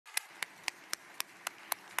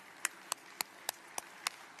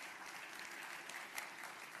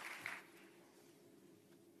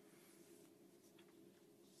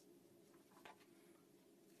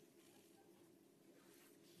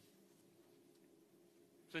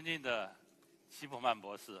尊敬的希普曼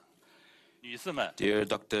博士、女士们、 Dear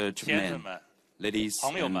Dr. 先生 Chapman, 们， ladies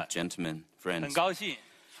朋友们， and gentlemen, 很 friends, 高兴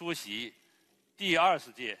出席第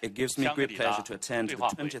20届 it gives me 香格 great 里拉 pleasure to attend 对 the 话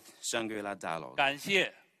会。 20th Shangri-La Dialogue. 感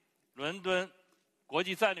谢伦敦国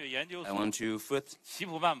际战略研究 I 所 want to first 希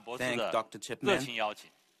普曼博士 thank 的 Dr. 热 Chapman 情邀请。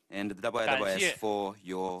 and the 感谢 WIWS for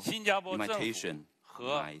your 新加坡政府 invitation.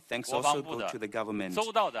 和 My thanks 国 also 防部 go 的 to the government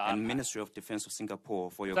周到的 and 安排。 Ministry of Defense of Singapore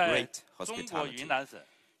for your 在 great 中国云 hospitality. 南省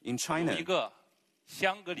In 有 China, 一个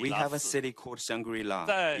香格里 we 拉 have a 寺， city called Shangri-La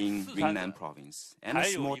在 in 四川 Yunnan 省 province, and 还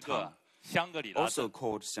a 有 small 一个 town 香格里拉 also 镇，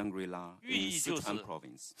 called Shangri-La 寓 in 意就是 Sichuan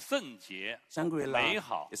province. 圣洁、 Shangri-La 美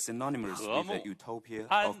好 is synonymous 和 with the 睦 utopia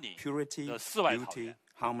安 of 宁 purity, 的世外桃 beauty, 源。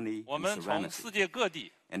 harmony, 我 and 们从世 serenity. 界各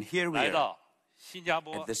地 And here we 来 are 到新加 at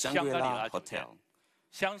坡 the 香格里 Shangri-La 拉酒店， Hotel.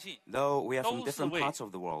 相信 Though we are from 都是 different 为 parts of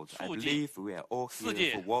the world, I 促进 believe we are all 世 here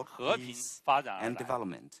界 for world 和平 peace 发展而 and 来，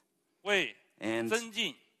 development, 为 and 增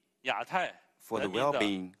进亚太 for the 人民的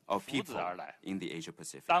well-being of 福祉 people 而来。 in the Asia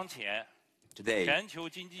Pacific. 当前 Today, 全球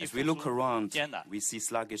经济 as 复 we look 苏 around, 艰难， we see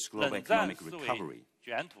sluggish global 冷战 economic 思维 recovery,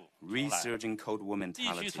 卷土重来， resurging Cold War 地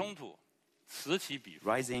区冲 mentality, 突此起彼伏，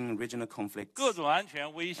 rising regional conflicts, 各种安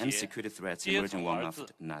全威 and 胁 security threats 接 emerging 踵 one 而 after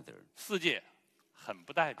至， another. 世界很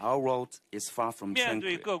不待见。 Our world is far from 面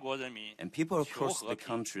对 tranquil, 各国人民 and people 求 across 和 the 平、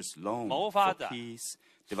 countries long 谋 for 发展、 peace,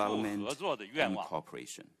 促 development, 合作的愿 and 望。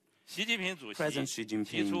 cooperation. 习近平主席 President Xi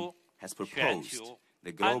提 Jinping 出 has 全 proposed 球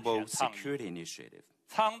the 安 Global 全倡议， Security Initiative,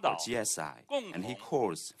 倡 or 导 GSI, 共 and he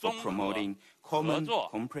同 calls for 综合 promoting 合 common, 作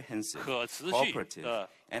comprehensive, 可持续 cooperative, 的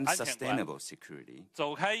and 安全观， sustainable security,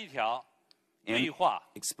 走开一条 and 对话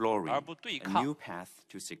exploring 而不对 a 抗、 new path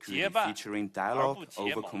to security 结伴 featuring 而 dialogue 不结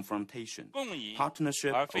over 盟、 confrontation, 共赢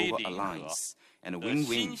partnership 而非 over 零和 alliance, and 的 win-win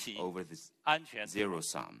新型 over this 安全对话 zero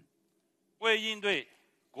sum. 为应对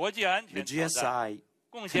国际安 The 全挑战 GSI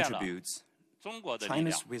贡献了 contributes 中国的力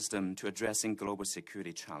量 China's。wisdom to addressing global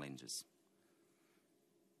security challenges.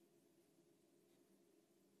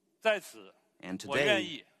 在此， And 我愿 today,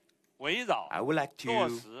 意围绕 I would like 落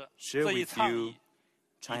to 实 share 这一 with 倡 you 议，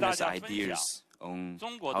 China's 大家分享 ideas on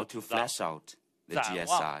中国的 how to 主张， flesh out the 展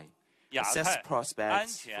望 GSI, 亚 assess 太安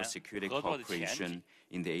prospects 全 for security 合作的前 cooperation 景，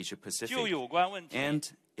 in the Asia 就 Pacific, 有关问题 and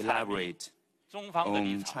阐明 elaborate 中方的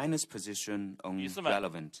立 on 场。 China's position on 女士们、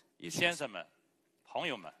 relevant 先 issues. 生们、朋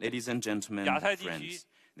友们， Ladies and gentlemen, 亚太地区 friends,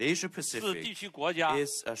 the Asia 是地 Pacific 区国家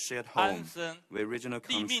is a shared 安 home 身 where regional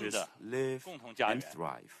立命 countries 的 live 共同家 and 园。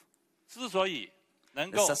 thrive. 之所以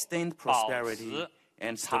能 The 够 sustained 保 prosperity 持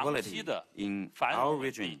and 长 stability 期的 in 繁 our 荣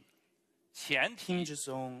稳定 region，前提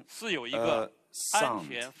hinges on 是有一 a 个安 sound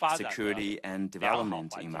全发展的 security and 良好 development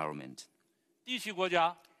环境。 environment. 地区国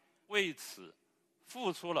家为此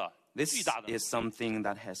付出了 This 巨大的努 is 力。 something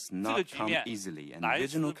that has 这 not 个局 come 面 easily, and 来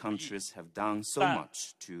之 regional 不易。 countries have done so 但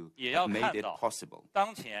much to 也要 have made 看 it 到 possible.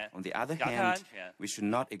 当前 On the other 亚太安 hand, 全 we should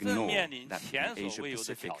not 正 ignore 面临 that 前 the 所未 Asia 有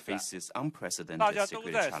的 Pacific 挑战。 faces 大 unprecedented 家都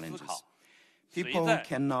security 在思 challenges. 考，谁 People 在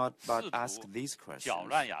cannot 试 but ask 图 these 搅 questions.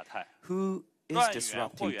 乱亚太？ Who is 乱源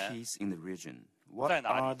disrupting 或源 peace in the region? What 在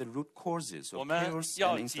哪里？ are the root causes 我 of 们 chaos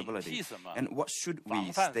要 and 警 instability? 惕什么？ And what should we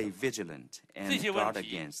防范 stay 什么？ vigilant 这 and 些问 guard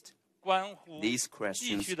题 against? 关乎 These 地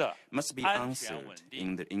questions 区的 must be 安全稳 answered 定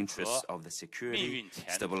in the interests 和 of the 命 security, 运前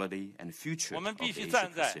途。 stability, and future 我 of 们 the 必须 Asia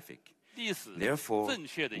站在 Pacific. 历史 Therefore, 正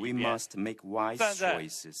确的一 we 边， must make wise 站在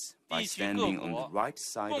choices by 地区各 standing on the 国 right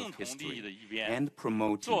side 共 of 同利益的 history 一边， and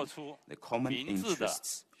做 promoting 出 the common 明智的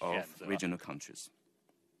interests of 选择。 regional countries.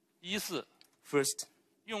 一是 First,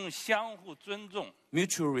 用相互尊重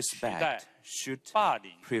mutual 取代 respect should 霸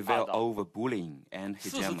凌、霸 prevail 道。 over bullying and 事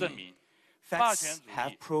实证 hegemony. 明，霸权 Facts 主 have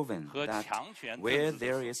义 proven 和 that 强权 where 政治的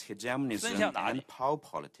there is hegemonism 伸向哪里， and power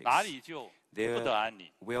哪 politics, 里就不 there 得安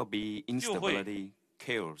宁， will be 就会 instability,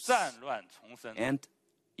 chaos, 战乱重生。 and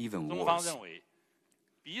even 中方 wars. 认为，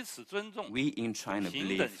彼此尊重 We in China 平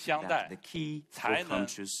believe 等相待 that the key for 才能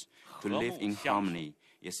countries to 和 live 睦 in 相处。 harmony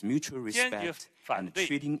is mutual 坚决 respect 反 and 对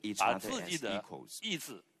treating each 把 other 自己 as 的 equals. 意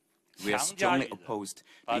志 We are 强加于 strongly 人， opposed to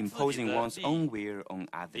把自己 imposing 的 one's 利 own 益 will on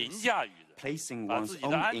凌 others, 驾于人， placing 把 one's 自己的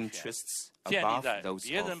own 安全 interests 建立 above 在 those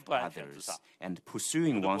别人 of 不安全之 others, 上。 and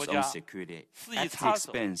pursuing 有的 one's 国 own 家 security 肆意 at the 插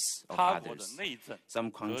手 expense of 他国的 others. 内政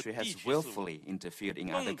Some 和 country 地 has 区事务， willfully interfered in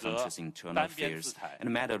other 动辄 countries' internal 单边 affairs 制裁， and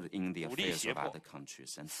meddled in the 武力 affairs 胁 of 迫， other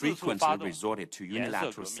countries, and 四处 frequently 发动 resorted to 颜色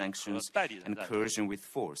unilateral 革命和 sanctions 代理人 and 战争， coercion with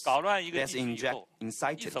force. 搞乱一 It 个 has 地区后，一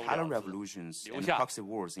incited 手了 parallel 之， revolutions 留 and 下 proxy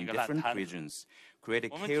wars in 一个烂 different 摊子。 regions, created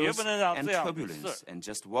我们绝 chaos 不能让 and 这样的 turbulence, 事 and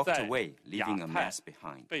just walked 在 away, leaving a 亚太 mess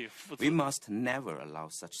behind. 被复 We 制。 must never allow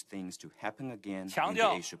such things to happen again 强 in the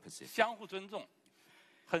调 Asia Pacific. 相互尊重，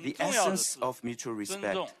 The 重要的 essence 是 of mutual 尊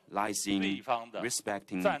重 respect lies 对 in 方的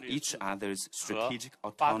respecting 战略 each 自主 other's 和 strategic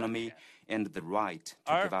发展 autonomy 权。 and the right to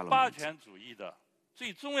而霸 development. 权主义的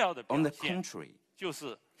最重要的 On 表 the 现 contrary, 就是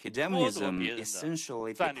剥夺 hegemonism 别人的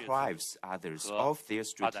essentially 战略自 deprives others 和 of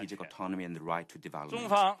their 发展 strategic 权。 autonomy and the right to 主。中 development.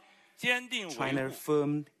 方坚定维 China 护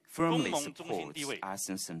firmly 东盟中心 supports 地位，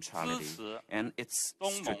 ASEAN's 支 centrality 持 and its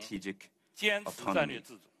东盟 strategic 坚持战略 autonomy.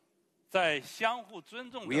 自主，在相互尊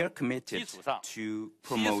重 We are 的基 committed 础上， to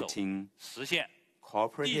携手 promoting 实现地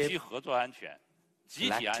cooperative, 区合作安全、集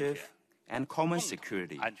体安 collective, 全、 and common 共同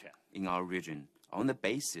security 安全。 in our region on the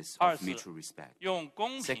basis 二 of 是 mutual respect. 用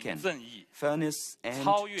公平 Second, 正义 fairness and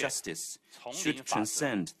超越 justice 丛 should 林法则，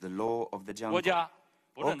 transcend the law of the 国 jungle. 家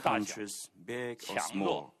不 All 论大小， countries, big or 强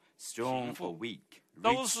弱、 small, strong 贫富 or weak, 都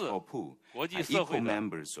rich 是 or poor, 国际 are 社会 equal 的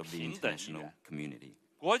members of the 平等一 international 员。 community.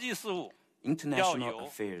 国际事务要 International 由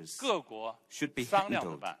affairs 各国 should be 商量着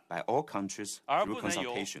handled 办， by all countries 而 through 不能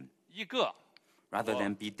由 consultation, 一个 rather 或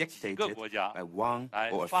than be 几个 dictated 国家 by one 来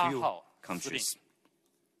or a 发 few 号施令。 countries.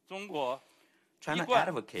 中国一 China 贯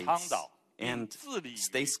advocates 倡导并 and 致力于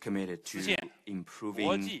stays committed 实现 to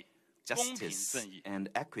国 improving 际公平 justice 正义， and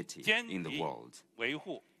equity 坚 in the 定 world, 维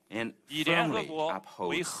护 and 以联合 firmly 国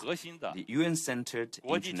为 upholds 核心的 the UN-centered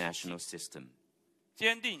国际体系。 international system.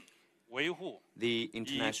 坚定维护 The 以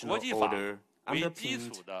international 国际法 order 为基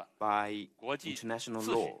础 underpinned 的 by 国际 international 秩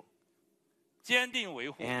序， law 坚定维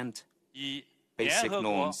护 and 以联 basic 合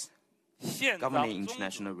国 norms 宪章 governing 宗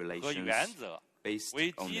international 旨和原 relations 则 based 为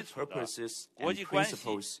on 基 the 础的 purposes 国 and 际关系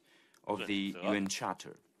principles of the 准则。 UN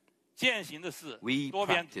Charter. 践行的是 We 多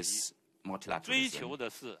边主义， practice 追求 multilateralism 的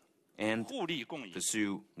是 and 互利共赢。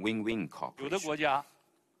 pursue win-win 有的 cooperation. 国家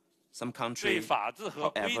Some 对 country, 法治和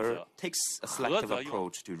规 however, 则 takes a 合 selective 则用，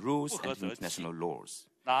 approach to rules 不合 and 则弃。 international laws.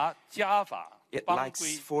 拿家法 It 帮 likes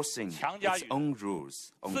规 forcing 强加 its 于 own rules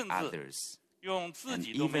on 甚至 others, 用自 and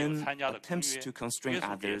己都没有 even 参加的公 attempts 约 to 约 constrain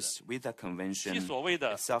束别人。 others with a 其 convention 所谓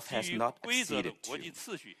的 itself 基 has 于 not 规则的 acceded 国际 to.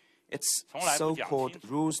 秩序， Its 从来不讲 so-called 清楚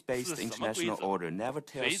rules-based 是什么规 international 则， order never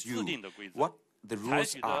谁 tells 制 you 定的规则， what the 采 rules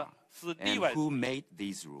取 are 的是例 and 外 who 主义、 made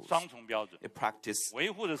these rules. 双重标准， It practices 维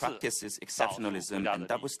护的是 practices 少数国 exceptionalism 家 and 的利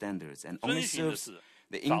double 益， standards and 遵 only 循的 serves 是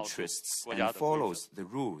the 少数 interests 国 and 家的规则。 follows the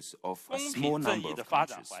rules of a 公 small 平正 number 义的 of 发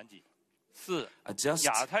展 countries. 环境是 A just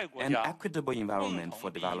亚太国 and 家 equitable environment 共 for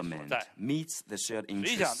同利益所 development 在。 meets the shared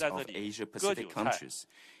谁想 interests 在这 of 里 Asia 割 Pacific 韭菜、 countries.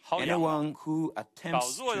 薅羊毛， Anyone who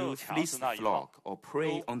attempts 搞弱肉 to 强 fleece 食 the 那一套， flock or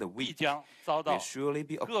prey 都 on the 必 weak 将遭 will 到 surely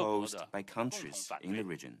be 各国 opposed 的 by 共同 countries 反 in the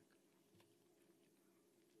对。 region.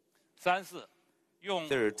 三是用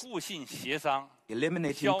Third, 互信协商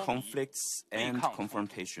Eliminating 消弭 conflicts 对 and 抗冲突。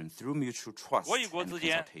 confrontation through mutual trust 国与国 and 之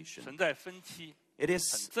间 consultation. 存在分歧， It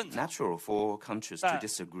is 很正常。 natural for countries to 但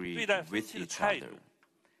disagree 对待分 with 歧的 each 态 other. 度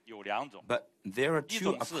有两种： But there are 一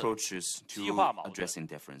two 种是 approaches to 激化矛盾， addressing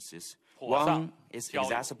differences. 火上 One is 浇油；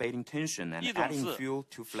 exacerbating tension and 一种 adding 是 fuel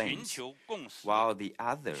to 寻 flames, 求共识， while the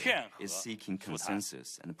other 劝和 is seeking 促谈。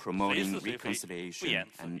 consensus and promoting 谁是谁非，不 reconciliation 言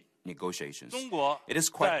自 and 明。 negotiations. 中国 It is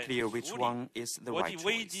在 quite clear which 处理 one is the 国 right 际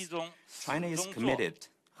危机 choice. 中 China 始 is 终做 committed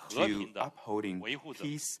和 to 平的 upholding 维护者。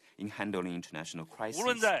 peace in handling international 无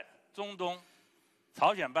论 crises. 在中东、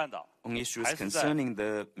朝鲜半岛 On issues 还是在 concerning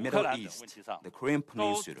the 乌克 Middle 兰等 East, 问题上， the Korean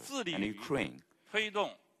都 Peninsula, 致力 and 于 Ukraine, 推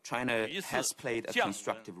动 China 于是 has played a 降温，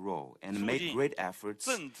 constructive role and 促 made 进 great efforts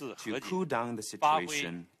政治 to 和 cool 解， down the 发挥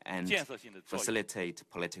situation and 建设性的作用。 facilitate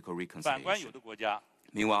political 反观有 reconciliation. 的国家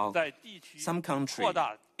Meanwhile, 在地区 some 扩 country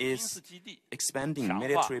大军 is 事基地， expanding 强化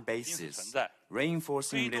military 军事存 bases, 在， reinforcing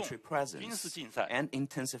推动 military 军事 presence, 竞赛， and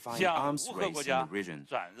intensifying 向 arms 无核 race 国 in 家 the region,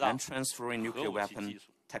 转让 and transferring 核 nuclear 武器 weapon 技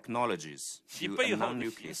术。 technologies 其 to 背 a 后的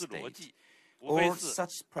形 non-nuclear 式逻 state. 辑，无非 Or 是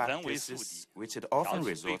such 人为树敌， practices, which it often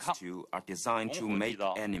挑起对 resorts 抗， to, are designed to 拱火 make 提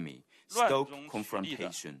刀， enemy, 乱 stoke 中取利的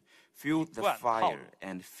confrontation, fuel the 一贯套 fire, 路。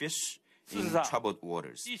 and fish 事 in 实上， troubled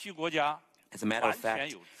waters. 地区国家 As a matter of 完全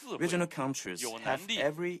fact, 有智慧 regional countries 有 have 能力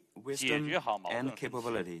every wisdom 解决好矛盾 and 分歧，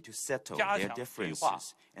 capability to settle 加 their 强对话 differences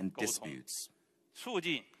and 沟通， disputes. 促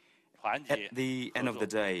进团 At 结 the end 合 of the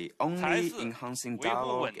作， day, 才 only 是 enhancing 维护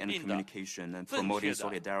dialogue 稳 and 定的 communication and 正 promoting 确的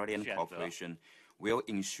solidarity and 选择。 cooperation will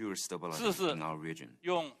ensure 四 stability 是 in our region.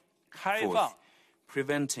 用开 Fourth, 放、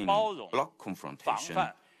 preventing 包容、 block 防 confrontation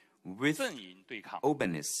范、 with 阵营对抗。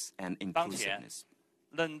 openness and 当前 inclusiveness.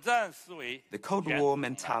 冷战思维 The Cold 卷 War 土重来，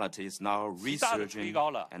 mentality is now 极大地推 resurging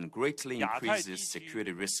高了 and greatly 亚太地 increases 区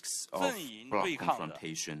security risks of 阵营 block 对抗的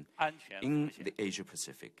confrontation 安全风 in 险。 the Asia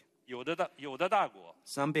Pacific. 有的大国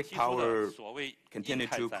Some big 提出的 power 所谓印 continue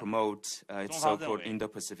太 to 战略， promote its 中方认 so-called 为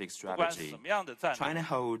Indo-Pacific 不管 strategy. 什么样的战 China 略，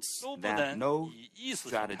 holds 都不 that 能 no 以意识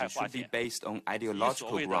形态 strategy 划 should be 线， based on 以所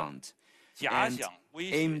ideological 谓的 ground 假 and 想威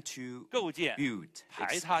胁 aim to 构建 build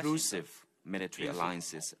排他性的 exclusive military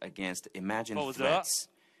alliances against imagined 否则 threats,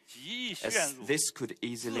 极易 as 陷入 this could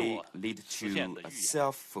easily 自我 lead 实现 to 的 a 预言，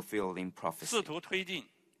 self-fulfilling 试 prophecy. 图推进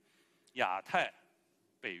亚太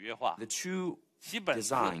北约化， The true 其本质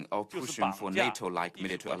design of 就是 pushing 绑 for 架 NATO-like 地区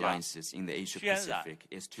military 国家， alliances in the Asia 渲染 Pacific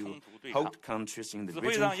is to 冲突对抗， hold countries in the 只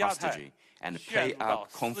会 region 让亚太 hostage and 陷 play 入到 up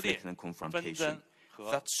撕 conflict 裂、 and 纷 confrontation. 争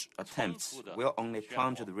和 Such 冲 attempts 突的 will only 漩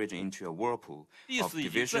plunge 涡。 the region into a whirlpool 历 of 史已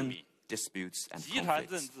经证 division, 明， disputes, and 集团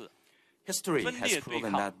政 conflicts. 治 History 分 has 裂对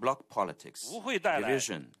proven 抗 that bloc politics, 不会带来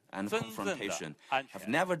division, and 真正的 confrontation 安 have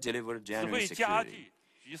全， never delivered 只 genuine 会加 security. 剧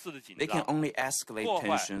局势的紧 They can 张。 only escalate 破坏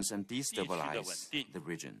tensions and 地区的稳 destabilize 定。 the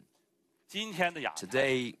region. 今天的亚太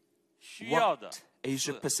Today, 需要的 what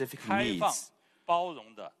是 Asia Pacific 开放 needs 包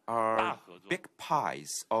容的大 are 合作， big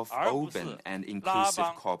pies of 而不是 open and 拉 inclusive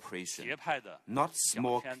帮 cooperation, 结派的 not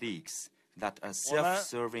small 小圈子。 cliques that are 我们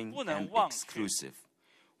self-serving 不能 and 忘却 exclusive.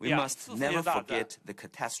 We 两 must 次世界 never 大战 forget the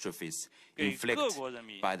catastrophes 给各 inflicted 国人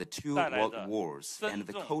民 by the two 带来 world 的 wars 深 and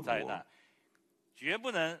the 重 Cold 灾 War. 难，绝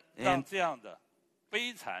不能让 And 这样的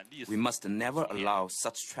悲惨历 We 史。 must never allow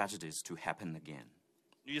such tragedies to happen again.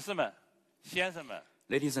 女士们、先生们，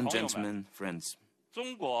 Ladies and 朋友们， gentlemen, friends,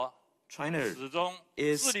 中国 China 始终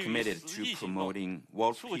is 致力于 committed 实 to 际行动， promoting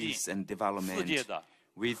world 促进 peace and 世界 development 的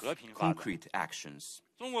with 和平发展。 concrete actions.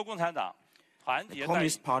 中国共产党团 The 结带领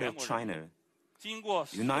Communist Party 全 of 国人民， China, 经过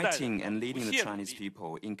数代人 uniting 的 and 不 leading the 懈努 Chinese 力，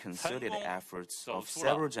 people in concerted 成功 efforts 走 of 出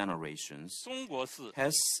了 several generations, 中国式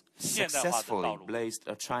has 现代化的道 successfully 路。 blazed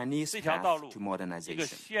a Chinese 这条道 path 路 to 一个 modernization.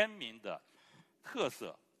 鲜明的特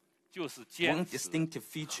色就是坚 One 持 distinctive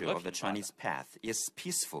feature 和 of the 平发展。 Chinese path is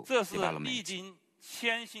peaceful 这是历 development. 经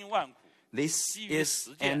千辛万苦， This 基于 is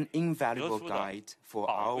实践 an invaluable 得出的 guide for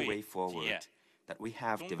宝 our 贵 way 经 forward 验。 that we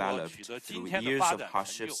have 中国 developed 取得今 through 天的 years 发 of 展成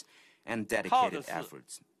hardships 就， and 靠的 dedicated 是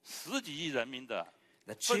efforts. 十几亿人民的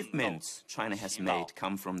The 奋斗 achievements China has 勤劳 made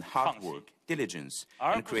come from the hard 创新， work, diligence,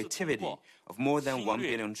 而 and 不是通 creativity 过 of more than 侵 1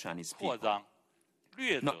略 billion Chinese 扩 people, 张、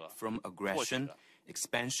掠夺 not from 获取 aggression, 的。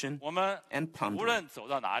 expansion, 我们 and 无 plunder. 论走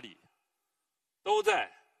到哪里，都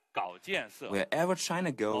在搞建设、 Wherever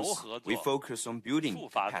China goes, 谋合作、 we focus on building 促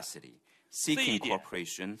发展。 capacity, 这一 seeking 点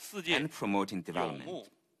cooperation, 世界 and promoting 有 development. 目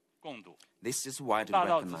共睹， This is widely 大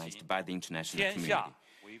道之 recognized 行， by the international 天 community. 下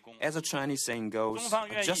为公。 As a Chinese saying goes, 中方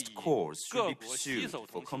a 愿意 just 以 cause should be 各国携 pursued 手 for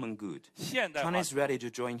同 common 行， good. 现代 China 化 is ready to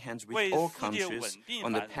join hands with 为 all 世界 countries 稳定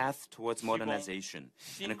on the 繁荣 path towards 提供 modernization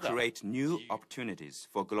新 and 的 create new 机遇。 opportunities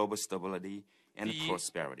for global stability and 第一，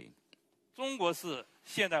 prosperity. 中国式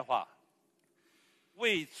现代化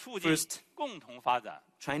为促进 First, 共同发展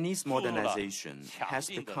Chinese 注入了 modernization 强 has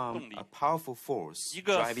劲的 become 动力。 a powerful force 一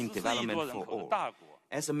个 driving 14亿 development 多人 for 口的 all. 大国，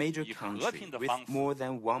 As a major 以和 country 平的 with 方式 more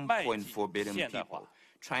than 迈进 1.4 billion 现代 people, 化，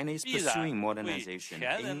 China is 必然 pursuing 为 modernization 全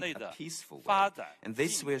人 in 类 a 的 peaceful 发 way. 展 And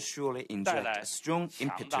this 进 will 步 surely 带 inject 来 a strong 强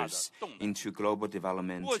大的 impetus 动能。 into global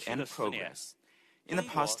development 过去的 and 10年， progress. In the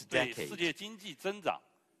中国 past 对世 decade, 界经济增长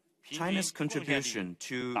平均 China's 贡献率 contribution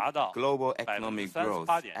to 达到 global economic growth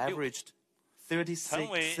 38.6%， averaged 成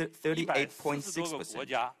为 140多个国 38.6%.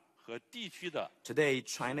 家和地区的 Today,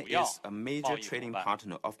 China 主要 is a major 贸易伙伴。 trading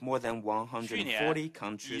partner of more than 去年140以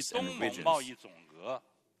countries 东 and 盟贸 regions. 易总值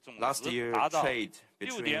Last year, 达到 trade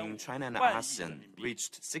between 6.5 China and 万亿人 ASEAN 民币，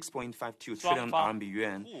 reached 6.52 双 trillion 方 RMB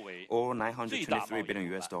yuan, 互为 or 最大贸易 $923 billion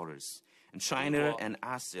伙 US 伴。 dollars. And China 中国 and 不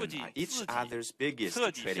ASEAN 仅 are each 自己 other's biggest 彻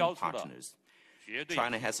底 trading 消除了 partners. 绝对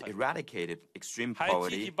China 贫 has 困， eradicated extreme 还积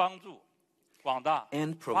极 poverty 帮助广大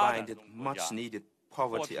and 发展 provided 中国家。 much needed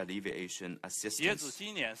poverty 货币。 alleviation 截止 assistance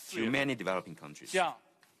今年4 to 月份， many developing countries. 向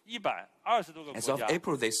120多个 As 国 of 家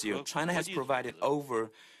April this year, 和 China 国 has 际组 provided 织 over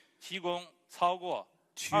提供超过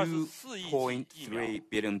24亿剂疫苗， 2.3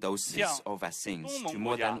 billion doses 向 of vaccines 东 to 盟 more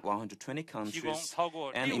国家 than 120提供 countries 超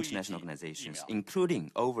过 and 6亿 international 剂疫 organizations, 苗，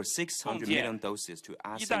 including over 600共建 million doses to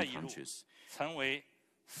 “一带 ASEAN 一路 countries. ”成为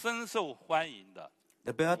深受欢迎的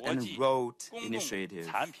The Belt 国 and 际 Road 公共 Initiative,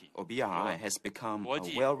 产品 or BRI, has become 国 a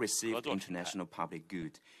际 well-received 合作平台， international public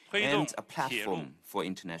good 推动 and a 铁路 platform for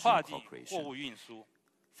international 跨境货 cooperation. 物运输，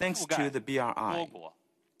 Thanks 覆 to 盖 the 多 BRI, 国。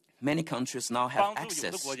 many countries now 帮 have 助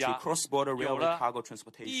有的 access 国 to 家 cross-border 有 railway 了 cargo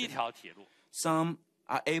第一 transportation. 条铁路， Some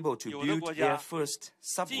are able to 有的 build 国 家 their first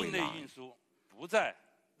subway 境内 line. 运输不再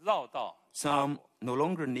绕道他 Some 国， no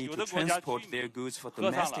longer need 有 to 的国家 transport 居民 their goods for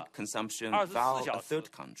喝上 domestic 了 consumption 24 via a 小时 third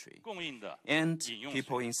country. 供应的 And 饮用水，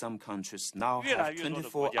 people in some countries now 越来 have 越多的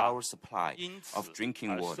国 24 家 hour supply 因此 of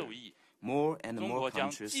drinking 而 water. 受益。 More and 中 more 国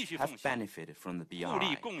将 countries 继续 have 奉行 benefited from the 互利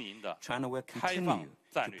BRI. 共赢的 China will 开放 continue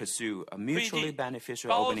战 to 略， pursue a 推 mutually 进 beneficial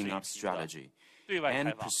高 opening 水 up 平的 strategy 对外开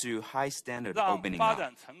and 放， pursue high standard 让 opening 发 up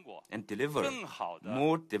展成果 and deliver 更好的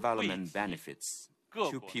more development 惠及 benefits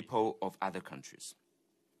各 to 国民。 people of other countries.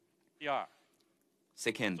 第二，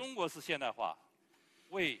 Second, 中国式现代化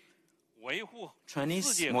为维护世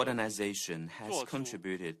Chinese 界和平 modernization has 做出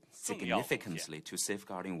contributed 重要贡献。 significantly to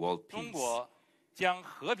safeguarding world 中 peace. 国将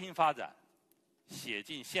和平发展写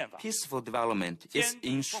进宪法、 Peaceful development is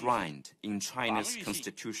enshrined in China's 防御性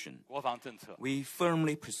constitution. 国防政策， We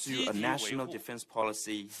firmly pursue a 积极维护 national defense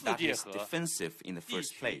policy that 世界 is 和 defensive in the 地 first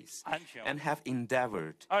区 place 安全 and have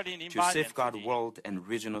endeavored 2008 to 年 safeguard 至今 world and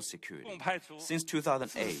regional security. 共派出 Since 14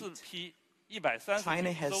 2008, 批130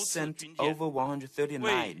 China 艘 has 次 sent 军舰， over 139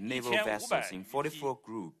 为 naval 1500 vessels in 余批 44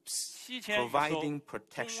 groups, 7000 余 providing 艘中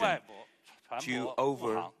protection 外船 to 舶护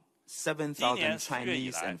over 航。 7,000 4月以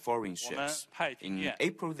Chinese 来， and foreign 我们 ships. 派军 In 舰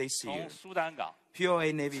April this year, 从苏丹港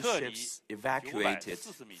POA Navy 撤离 ships evacuated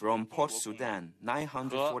 940名 from 中国 Port 公 Sudan 和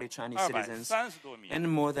 940 Chinese citizens 230多名 and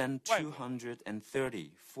more than 外国 230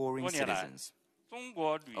 foreign 多年来 citizens. 中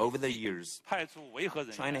国旅 Over the 机 years, 派出维和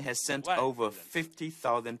人 China 员 has sent 5万 over 人次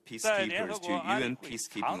 50,000 在联合 peacekeepers 国 to 安理 UN 会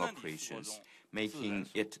peacekeeping 常任理事国 operations, 中 making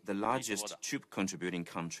自 it the largest troop contributing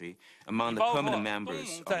country among the 包括 permanent 东 members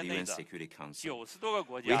盟 of 在 the 内 UN 的 Security Council. 90多个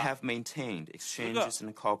国 We 家 have maintained exchanges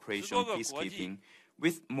and cooperation 10多个 peacekeeping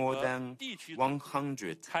with more 和 than 地区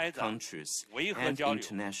 100开展 countries 维和 and 交流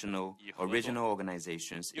international 以合 or 作 regional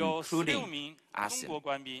organizations, 有16 including 名中国 ASEAN.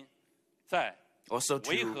 官兵在 Also,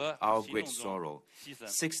 维 to 和 our 行 great 动中 sorrow, 牺牲，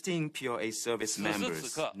 16 POA service 此时此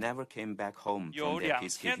members 刻 never came back home 有 from their 2000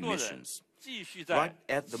 peacekeeping 多人 missions. 继续 Right 在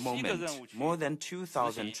at the 7个任务 moment, 区 more than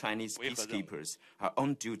 2,000 执行 Chinese 维和任务。 peacekeepers are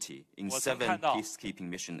on duty in 我曾 7看到 peacekeeping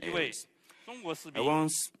mission 一位 areas. 中国士 I 兵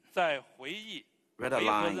once 在回忆 read a 维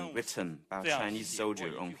和任 line 务 written by a 这样 Chinese 写过 soldier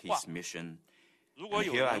一 on 句话 his mission. 如果 And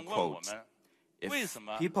有 here I 人问我 quote, 们为什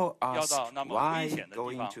么 If people 要 ask 到那么 why 危险的地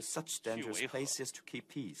going 方 to such 去 dangerous 维和， places to keep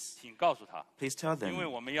peace, 请告诉他， please tell 因为 them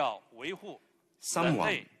我们要维护人 someone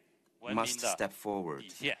类文明 must 的 step forward 底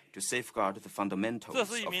线。 to safeguard the 这 fundamentals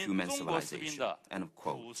是一 of 名 human 中国士兵 civilization. 的 End of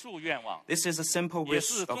quote. 朴素愿望， This is a simple 也 wish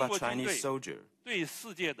是 of 中 a 国军 Chinese 队 soldier. 对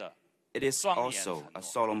世界的 It is 庄严 also 承 a 诺。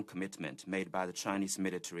 solemn commitment made by the Chinese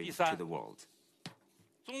military 第三， to the world.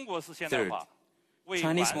 中国式现代化 Third, 为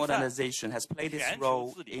Chinese 完善 modernization has played its 全球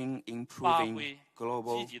role 治理 in 发 improving 挥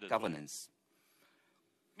global 积极的作用。 governance.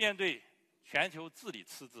 面对全球治理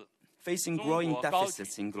赤字， Facing 中国 growing 高举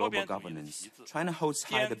deficits in 多 global 边主义的 governance, 旗帜， China holds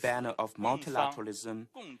high the 坚持 banner of 共商 multilateralism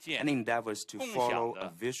共建 and endeavors to 共享 follow 的 a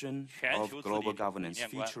vision 全 of 球治 global 理理 governance 念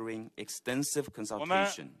观。 featuring extensive 我们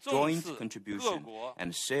consultation, 重 joint 视各 contribution, 国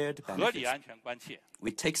and shared 合理 benefits. 安全关切， We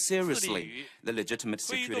take 致力 seriously 于 the legitimate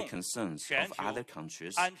推 security 动 concerns 全 of 球 other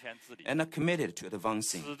countries 安全治理， and are committed to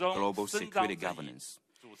advancing 始终 global 伸 security 张正义 governance.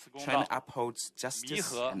 主持公 China 道， upholds justice 弥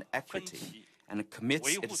合 and 分 equity 歧， and commits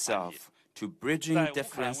维护团结。 itself to bridging 在乌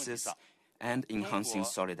克兰问题 differences 上， and enhancing 中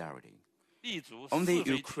国 solidarity. 立足 On 是 the 非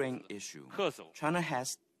曲 Ukraine 直， issue, 恪守 China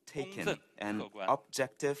has taken 公正 an 客观，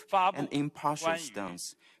 objective 发布 and impartial 关于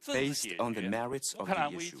stance 政治 based 解 on the 决 merits 乌 of 克 the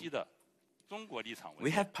兰危机 issue. 的中国立场 We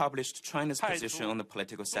文件， have published China's 派出 position on the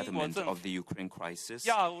political 中国 settlement 政 of 府 the Ukraine crisis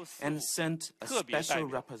亚欧事务 and sent a 特别代 special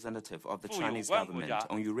表 representative of the 赴有 Chinese 关国 government 家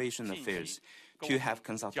on Eurasian 进行 affairs 沟 to 通 have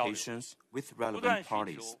交流， consultations with 不 relevant 断寻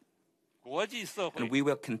parties. 求国际社会 And we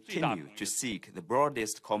will 最大 continue 公 to 约数。 seek the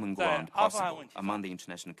broadest common ground 在阿富汗 possible 问题上， among the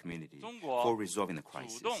international community 中国 for resolving the 主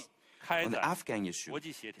crisis. 动开 On the 展 Afghan issue, 国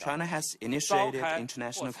际协调， China has 召 initiated 开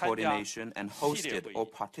international 或参加 coordination and 系列 hosted 会 or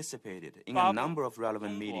议， participated in 发 a 布 number of relevant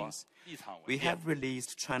中国 meetings. 立场 We 文件， have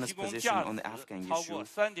released China's 提供 position 价 on the 值 Afghan 超 issue 过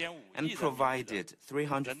3.5 亿 and 人民币的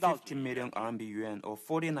provided 人道主义350 million RMB yuan or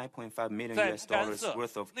 49.5 million 在 US 不干 dollars 涉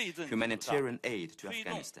worth of 内政基础上 humanitarian aid to 推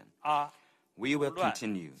动 Afghanistan. 阿 We will 乱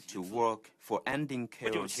continue 其 to 次 work for ending 不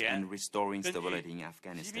久 chaos 前 and restoring 根据 stability in 习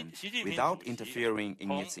Afghanistan 近平 without 主席 interfering in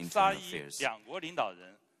同 its 沙 internal 伊 affairs. 两国领导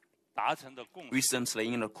人达成的共识， Recently,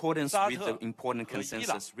 in accordance with the important 和伊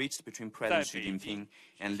朗 consensus reached between President Xi 在北京 Jinping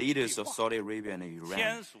and leaders of Saudi Arabia and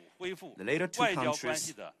签 Iran, 署恢复 the later two 外交关 countries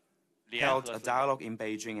系的联 held 合 a 声明， dialogue in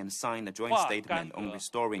Beijing and signed a joint 化 statement 干 on 戈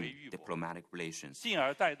restoring 为玉帛， diplomatic relations. 进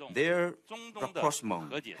而带动 Their 中东的 rapprochement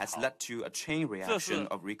和解 has 潮， led to a chain 这是 reaction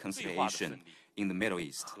of 对话的胜 reconciliation 利， in the Middle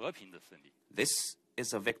East. 和平的胜利。 This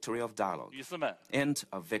is a victory of dialogue 女士们、 and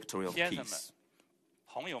a victory of 先生们 peace.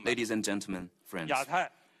 朋友们， Ladies and gentlemen, friends, 亚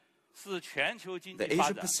太是全球经 the 济发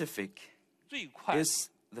Asia 展 Pacific 最快、 is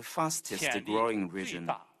the fastest 潜力 growing 最 region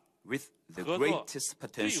大、 with the 合作 greatest 最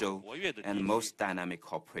potential 活跃的地 and 区。 most dynamic 面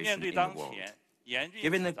cooperation 对 in the 当 world. 前严峻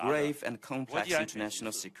Given the 复杂的 grave and complex 国际安全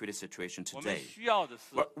international 形势， security situation 我们 today, 需要的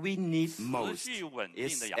是 what we need 持 most 续稳定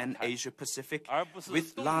is 的亚 an 太， Asia Pacific 而不是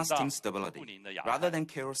with 动荡 lasting 不 stability 宁的亚 rather 太。 than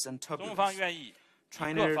chaos and 中方 turbulence. 愿意与各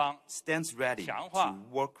China 方 stands ready 强 to 化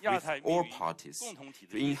work 亚 with 太命 all 运 parties 共同体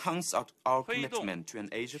to 的意识， enhance our 推动 commitment to an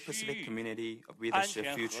Asia 区 Pacific 域 community with a 安 shared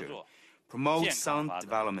全合 future, 作， promote sound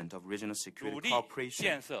development of regional security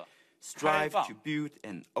cooperation, strive to build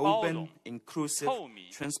an open, inclusive,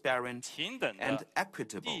 transparent, and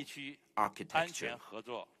equitable architecture,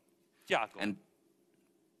 and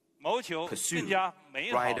pursue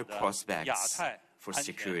brighter prospects for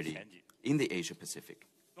security in the Asia-Pacific.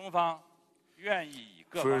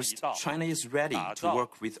 First, China is ready to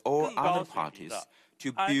work with all other parties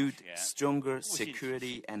to build stronger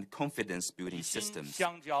security and confidence-building systems.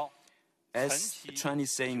 As the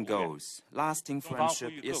Chinese saying goes, lasting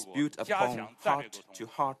friendship is built upon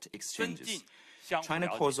heart-to-heart exchanges. China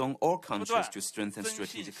calls on all countries to strengthen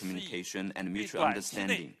strategic communication and mutual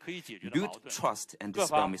understanding, build trust and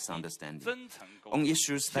dispel misunderstanding. On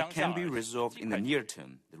issues that can be resolved in the near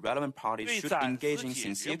term, the relevant parties should engage in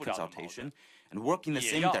sincere consultation and work in the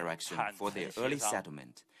same direction for their early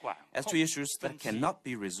settlement. As to issues that cannot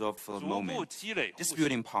be resolved for the moment,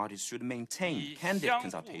 disputing parties should maintain candid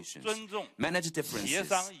consultations, manage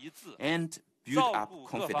differences, and build up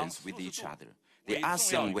confidence with each other. The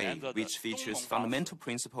ASEAN way, which features fundamental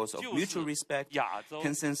principles of mutual respect,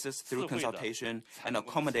 consensus through consultation, and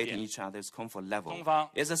accommodating each other's comfort level,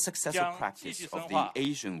 is a successful practice of the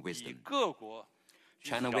Asian wisdom.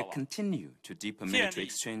 China will continue to deepen military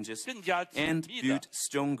exchanges and build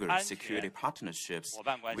stronger security partnerships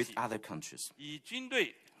with other countries.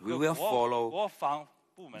 We will follow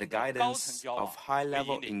the guidance of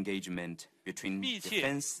high-level engagement between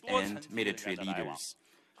defense and military leaders,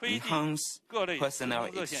 enhance personnel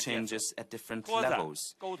exchanges at different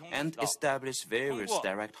levels, and establish various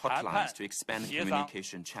direct hotlines to expand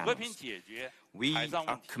communication channels. We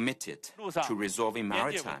are committed to resolving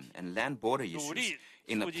maritime and land border issues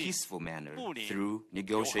in a peaceful manner through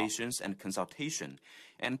negotiations and consultation,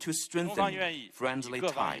 and to strengthen friendly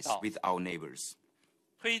ties with our neighbors.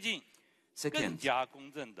 Second,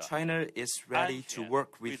 China is ready to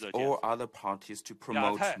work with all other parties to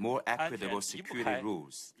promote more equitable security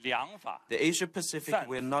rules. The Asia-Pacific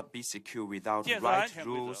will not be secure without right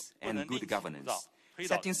rules and good governance.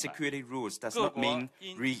 Setting security rules does not mean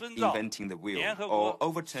reinventing the wheel or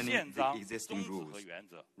overturning the existing rules.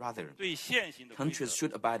 Rather, countries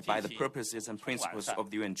should abide by the purposes and principles of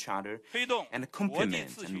the UN Charter and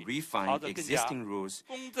complement and refine existing rules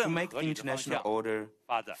to make the international order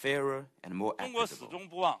fairer and more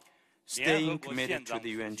equitable. Staying committed to the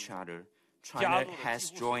UN Charter, China has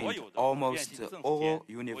joined almost all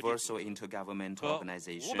universal intergovernmental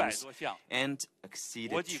organizations and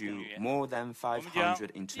acceded to more than 500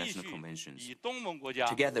 international conventions.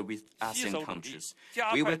 Together with ASEAN countries,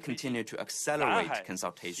 we will continue to accelerate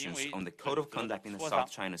consultations on the Code of Conduct in the South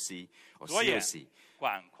China Sea, or COC.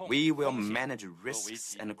 We will manage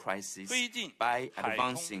risks and crises by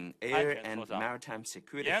advancing air and maritime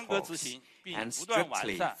security course and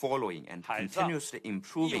strictly following and continuously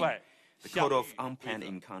improving the Code of Unplanned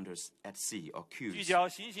Encounters at Sea, or CUES.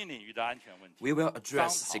 We will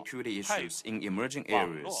address security issues in emerging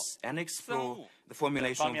areas and explore the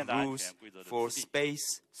formulation of rules for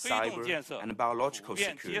space, cyber, and biological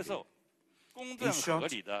security. In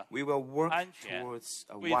short, we will work towards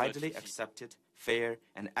a widely accepted, fair,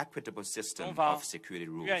 and equitable system of security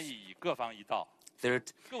rules.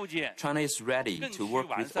 Third, China is ready to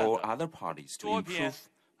work with all other parties to improve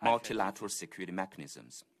multilateral security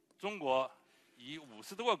mechanisms.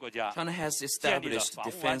 China has established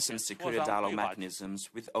defense and security dialogue mechanisms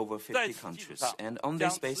with over 50 countries, and on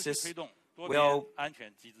this basis, will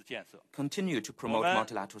continue to promote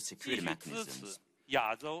multilateral security mechanisms.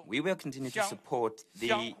 We will continue to support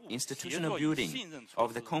the institutional building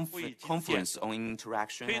of the Conference on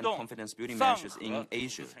Interaction and Confidence Building Measures in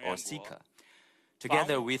Asia, or CICA.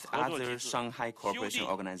 Together with other Shanghai Cooperation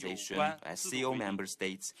Organization, SCO member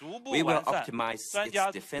states, we will optimize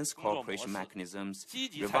its defense cooperation mechanisms,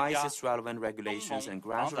 revise its relevant regulations, and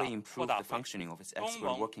gradually improve the functioning of its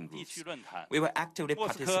expert working groups. We will actively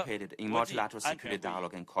participate in multilateral security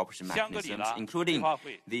dialogue and cooperation mechanisms, including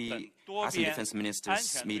the ASEAN Defense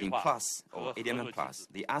Ministers Meeting Plus, or ADMM Plus,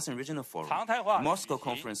 the ASEAN Regional Forum, the Moscow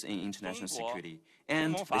Conference in International Security,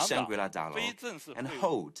 and the Shangri-La Dialogue, and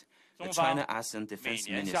hold the China-ASEAN Defense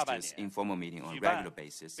Ministers informal meeting on a regular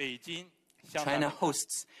basis. China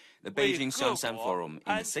hosts the Beijing-Xiangshan Forum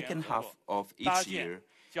in the second half of each year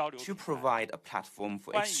to provide a platform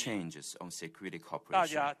for exchanges on security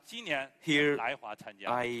cooperation. Here,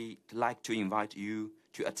 I'd like to invite you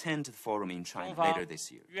to attend the forum in China later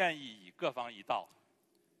this year.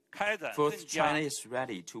 Fourth, China is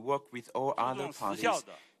ready to work with all other parties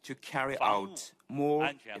to carry out more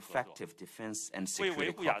effective defense and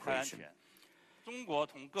security cooperation.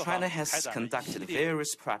 China has conducted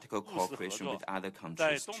various practical cooperation with other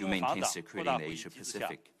countries to maintain security in the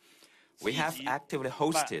Asia-Pacific. We have actively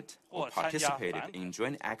hosted or participated in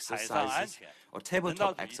joint exercises or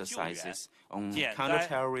tabletop exercises on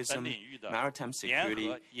counterterrorism, maritime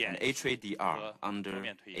security, and HADR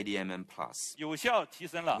under ADMM+,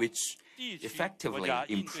 which effectively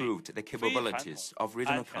improved the capabilities of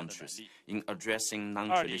regional countries in addressing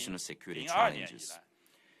non-traditional security challenges.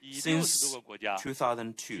 Since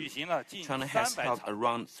 2002, China has held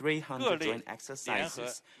around 300 joint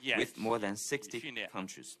exercises with more than 60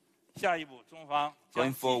 countries.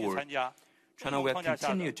 Going forward, China will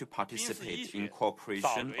continue to participate in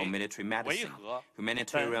cooperation on military medicine,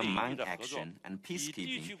 humanitarian mine action, and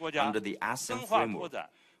peacekeeping under the ASEAN framework.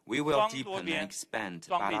 We will deepen and expand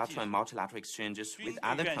bilateral and multilateral exchanges with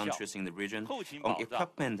other countries in the region on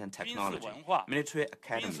equipment and technology, military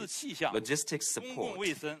academies, logistics support,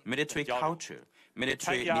 military culture,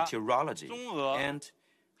 military meteorology, and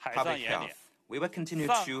public health. We will continue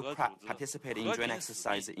to participate in joint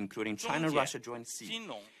exercises, including China-Russia Joint Sea,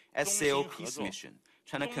 SAO Peace Mission,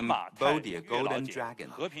 China-Cambodia Golden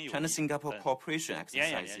Dragon, China-Singapore Cooperation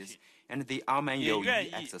Exercises, and the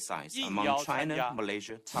Arman-Youyi exercise among China,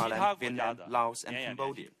 Malaysia, Thailand, Vietnam, Laos, and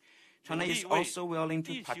Cambodia. China is also willing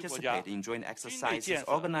to participate in joint exercises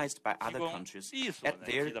organized by other countries at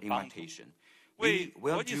their invitation. We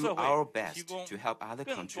will do our best to help other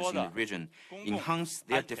countries in the region enhance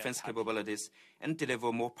their defense capabilities and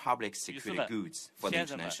deliver more public security goods for the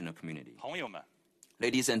international community.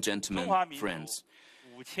 Ladies and gentlemen, friends,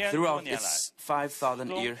 throughout its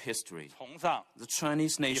 5,000-year history, the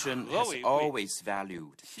Chinese nation has always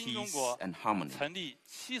valued peace and harmony.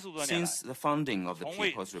 Since the founding of the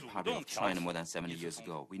People's Republic of China more than 70 years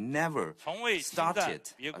ago, we never started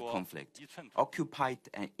a conflict, occupied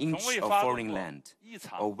an inch of foreign land,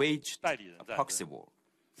 or waged a proxy war.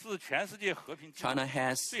 China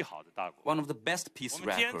has one of the best peace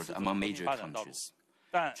records among major countries.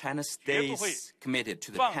 China stays committed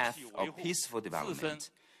to the path of peaceful development,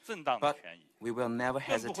 but we will never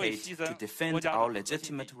hesitate to defend our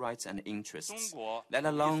legitimate rights and interests, let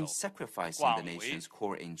alone sacrificing the nation's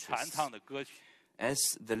core interests.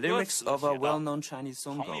 As the lyrics of a well-known Chinese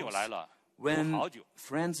song goes, when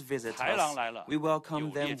friends visit us, we welcome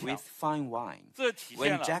them with fine wine.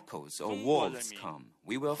 When jackals or wolves come,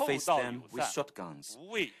 we will face them with shotguns.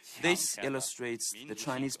 This illustrates the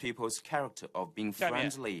Chinese people's character of being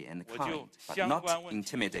friendly and kind, but not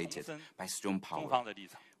intimidated by strong power.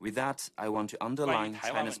 With that, I want to underline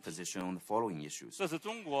China's position on the following issues.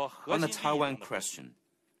 On the Taiwan question,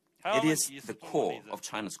 it is the core of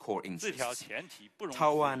China's core interests.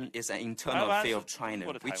 Taiwan is an internal affair of China,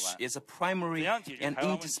 which is a primary and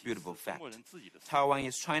indisputable fact. Taiwan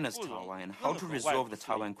is China's Taiwan, and how to resolve the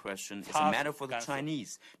Taiwan question is a matter for the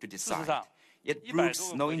Chinese to decide. It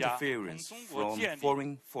brooks no interference from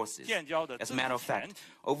foreign forces. As a matter of fact,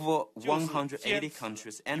 over 180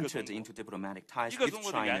 countries entered into diplomatic ties with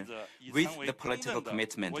China with the political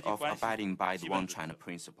commitment of abiding by the One China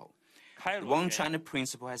principle. The One China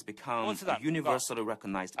principle has become a universally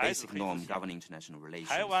recognized basic norm governing international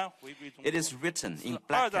relations. It is written in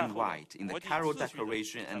black and white in the Cairo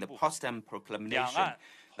Declaration and the Potsdam Proclamation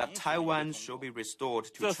that Taiwan shall be restored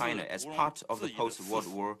to China as part of the post-World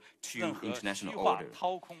War II international order.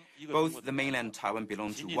 Both the mainland Taiwan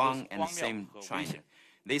belong to one and the same China.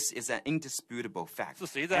 This is an indisputable fact.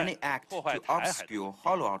 Any act to obscure,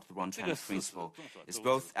 hollow out the One China principle is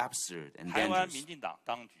both absurd and dangerous.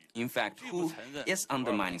 In fact, who is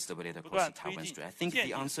undermining stability across the Taiwan Strait? I think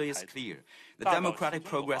the answer is clear. The Democratic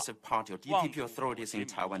Progressive Party, or DPP authorities in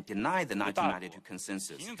Taiwan, denied the 1992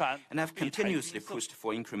 consensus and have continuously pushed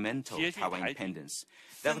for incremental Taiwan independence.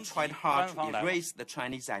 They have tried hard to erase the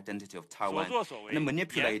Chinese identity of Taiwan and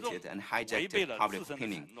manipulated and hijacked public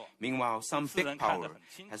opinion. Meanwhile, some big power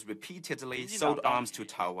has repeatedly sold arms to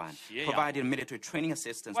Taiwan, provided military training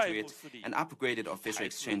assistance to it, and upgraded official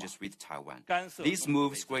exchanges with Taiwan. These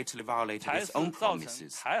moves greatly violated its own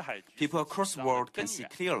promises. People across the world can see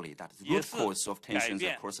clearly that the root cause of tensions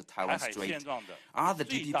across the Taiwan Strait are the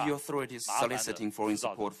DPP authorities soliciting foreign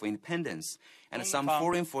support for independence, and some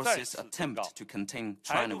foreign forces attempt to contain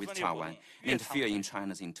China with Taiwan and interfere in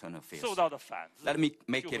China's internal affairs. Let me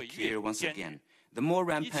make it clear once again. The more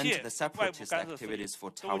rampant the separatist activities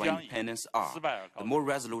for Taiwan independence are, the more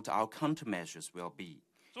resolute our countermeasures will be,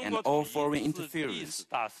 and all foreign interference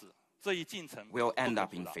will end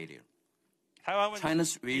up in failure.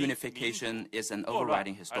 China's reunification is an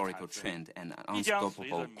overriding historical trend and an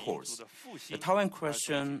unstoppable course. The Taiwan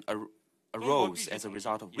question arose as a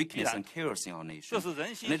result of weakness and chaos in our nation,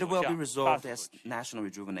 and it will be resolved as national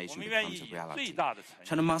rejuvenation becomes a reality.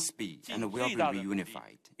 China must be and will be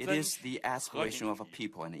reunified. It is the aspiration of a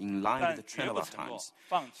people and in line with the trend of our times.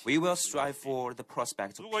 We will strive for the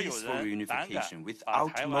prospect of peaceful reunification with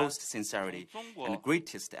utmost sincerity and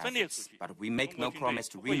greatest efforts, but we make no promise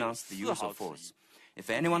to renounce the use of force. If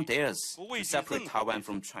anyone dares to separate Taiwan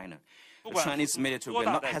from China, the Chinese military will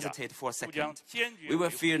not hesitate for a second. We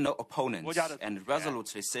will fear no opponents and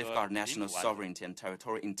resolutely safeguard national sovereignty and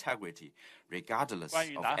territorial integrity, regardless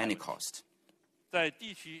of any cost.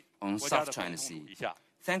 On South China Sea,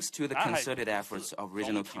 thanks to the concerted efforts of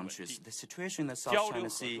regional countries, the situation in the South China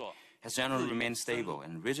Sea has generally remained stable,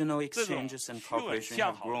 and regional exchanges and cooperation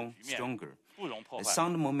have grown stronger. The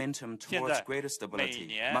sound momentum towards greater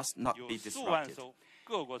stability must not be disrupted.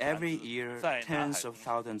 Every year, tens of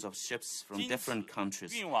thousands of ships from different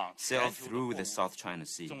countries sail through the South China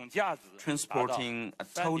Sea, transporting a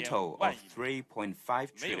total of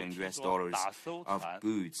 $3.5 trillion of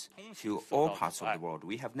goods to all parts of the world.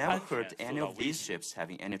 We have never heard any of these ships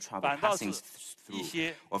having any trouble passing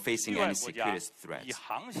through or facing any security threats.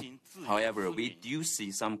 However, we do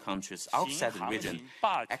see some countries outside the region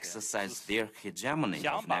exercise their hegemony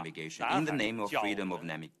of navigation in the name of freedom of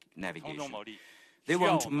navigation. They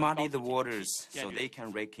want to muddy the waters so they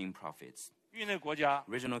can rake in profits.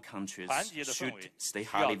 Regional countries should stay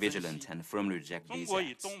highly vigilant and firmly reject these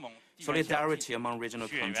acts. Solidarity among regional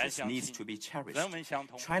countries needs to be cherished.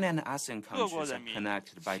 China and ASEAN countries are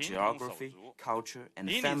connected by geography, culture, and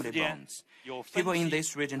family bonds. People in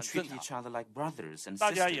this region treat each other like brothers and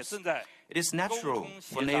sisters. It is natural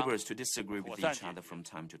for neighbors to disagree with each other from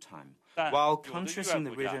time to time. While countries in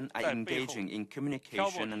the region are engaging in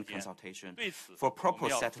communication and consultation for proper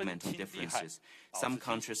settlement of differences, some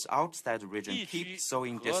countries outside the region keep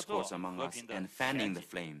sowing discords among us and fanning the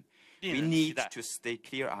flame. We need to stay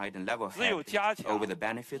clear-eyed and level-headed over the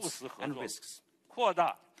benefits and risks.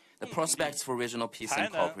 The prospects for regional peace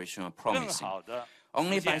and cooperation are promising.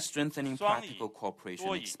 Only by strengthening practical cooperation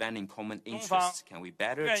and expanding common interests can we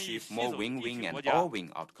better achieve more win-win and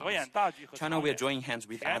all-win outcomes. China will join hands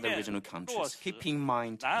with other regional countries, keeping in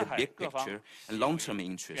mind the big picture and long-term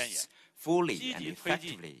interests, fully and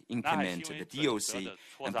effectively implement the DOC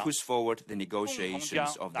and push forward the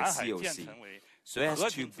negotiations of the COC, so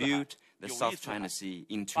as to build the South China Sea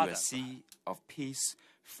into a sea of peace,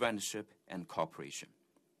 friendship, and cooperation.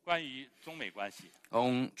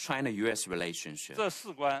 On China-US relationship,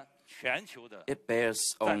 it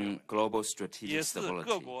bears on global strategic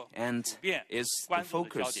stability and is the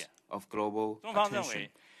focus of global attention.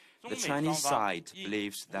 The Chinese side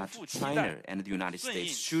believes that China and the United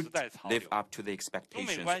States should live up to the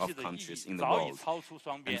expectations of countries in the world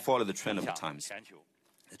and follow the trend of the times.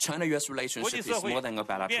 The China-US relationship is more than a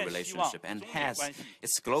bilateral relationship and has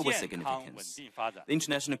its global significance. The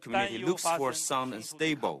international community looks for a sound and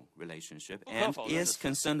stable relationship and is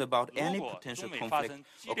concerned about any potential conflict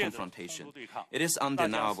or confrontation. It is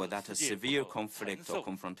undeniable that a severe conflict or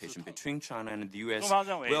confrontation between China and the US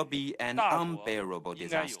will be an unbearable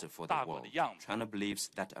disaster for the world. China believes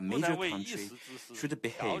that a major country should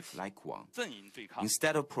behave like one.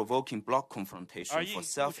 Instead of provoking bloc confrontation for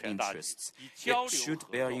self-interests, it should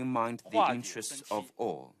bear in mind the interests of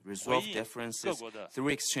all, resolve differences through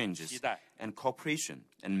exchanges and cooperation,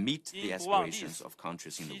 and meet the aspirations of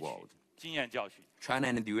countries in the world. China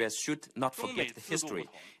and the US should not forget the history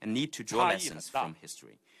and need to draw lessons from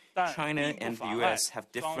history. China and the US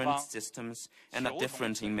have different systems and are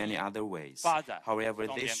different in many other ways. However,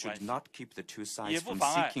 they should not keep the two sides from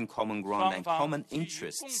seeking common ground and common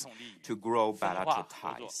interests to grow bilateral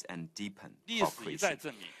ties and deepen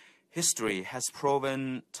cooperation. History has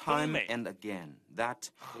proven time and again that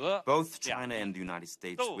both China and the United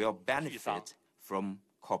States will benefit from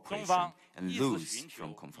cooperation and lose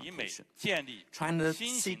from confrontation. China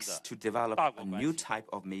seeks to develop a new type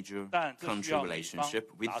of major country relationship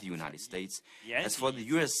with the United States. As for the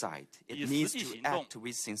US side, it needs to act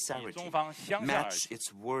with sincerity, match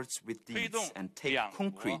its words with deeds, and take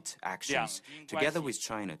concrete actions together with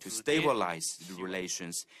China to stabilize the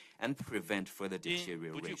relations and prevent further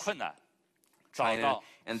deterioration. China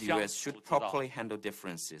and the US should properly handle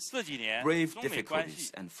differences, brave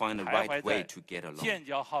difficulties, and find the right way to get along.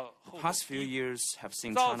 The past few years have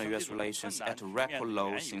seen China-US relations at a record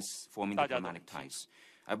low since forming diplomatic ties.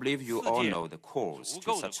 I believe you all know the cause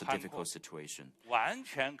to such a difficult situation.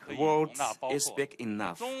 The world is big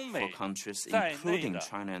enough for countries, including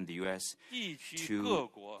China and the US, to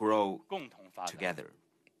grow together.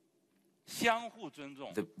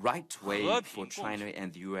 The right way for China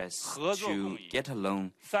and the US to get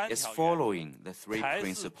along is following the three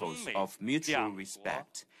principles of mutual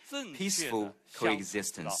respect, peaceful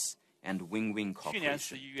coexistence, and win-win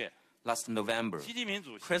cooperation. Last November,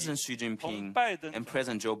 President Xi Jinping and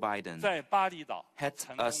President Joe Biden had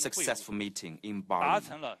a successful meeting in Bali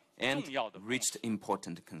and reached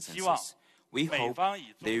important consensus. We hope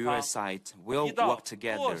the US side will work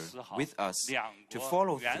together with us to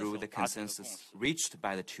follow through the consensus reached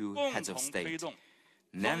by the two heads of state,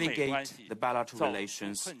 navigate the bilateral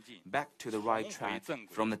relations back to the right track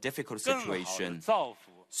from the difficult situation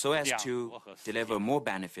so as to deliver more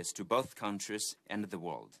benefits to both countries and the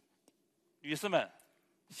world.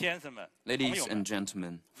 Ladies and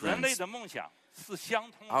gentlemen, friends,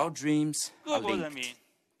 our dreams are linked.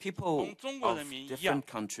 People of different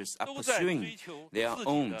countries are pursuing their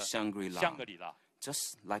own Shangri-La,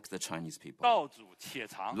 just like the Chinese people.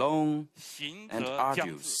 Long and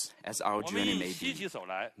arduous as our journey may be,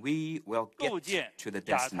 we will get to the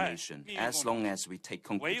destination as long as we take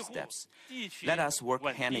concrete steps. Let us work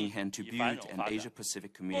hand in hand to build an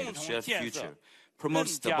Asia-Pacific community of shared future, promote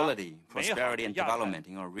stability, prosperity, and development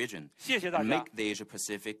in our region, and make the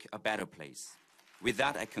Asia-Pacific a better place. With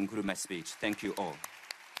that, I conclude my speech. Thank you all.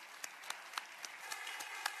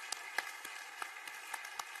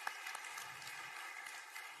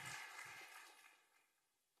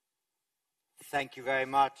 Thank you very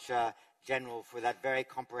much, General, for that very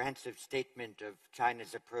comprehensive statement of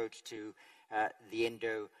China's approach to the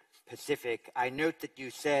Indo-Pacific. I note that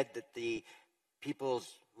you said that the People's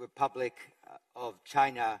Republic of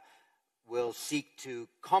China will seek to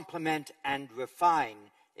complement and refine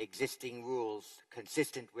existing rules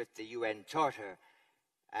consistent with the UN Charter,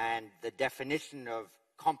 and the definition of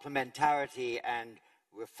complementarity and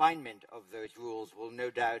refinement of those rules will no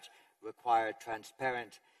doubt require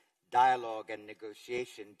transparent dialogue and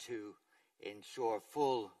negotiation to ensure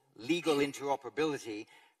full legal interoperability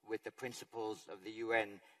with the principles of the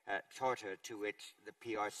UN Charter to which the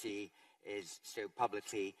PRC is so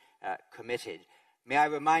publicly committed. May I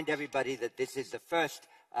remind everybody that this is the first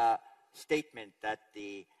statement that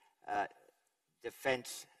the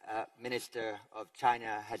Defense Minister of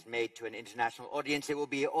China has made to an international audience. It will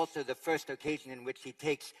be also the first occasion in which he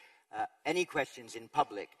takes any questions in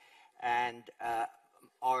public. And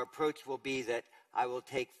our approach will be that I will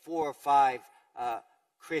take 4 or 5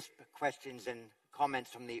 crisp questions and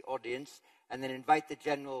comments from the audience, and then invite the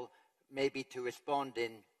General maybe to respond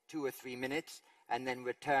in 2 or 3 minutes, and then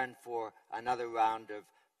return for another round of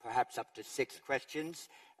perhaps up to 6 questions.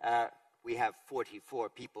 We have 44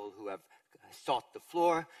 people who have sought the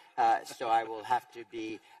floor, so I will have to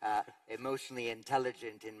be emotionally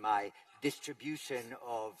intelligent in my distribution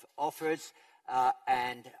of offers,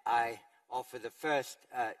 and I offer the first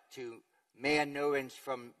to Maya Noens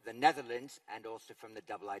from the Netherlands and also from the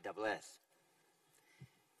IISS.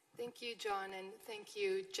 Thank you, John, and thank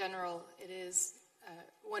you, General. It is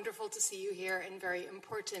wonderful to see you here and very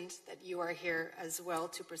important that you are here as well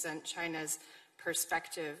to present China's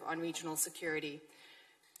perspective on regional security.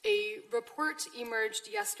 A report emerged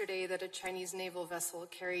yesterday that a Chinese naval vessel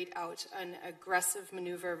carried out an aggressive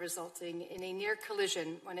maneuver resulting in a near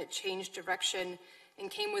collision when it changed direction and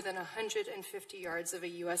came within 150 yards of a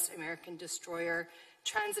U.S.-American destroyer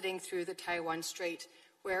transiting through the Taiwan Strait,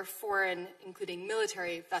 where foreign, including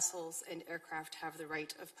military vessels and aircraft, have the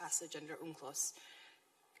right of passage under UNCLOS.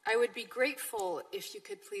 I would be grateful if you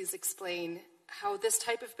could please explain how this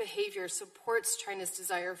type of behavior supports China's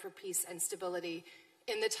desire for peace and stability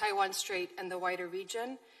in the Taiwan Strait and the wider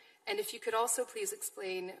region, and if you could also please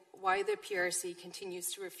explain why the PRC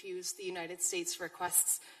continues to refuse the United States'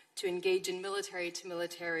 requests to engage in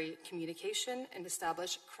military-to-military communication and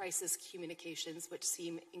establish crisis communications, which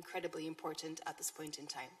seem incredibly important at this point in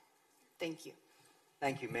time. Thank you.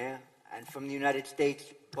 Thank you, Mayor. And from the United States,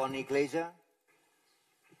 Bonnie Glaser.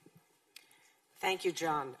 Thank you,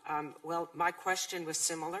 John. Well, my question was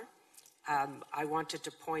similar. I wanted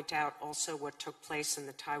to point out also what took place in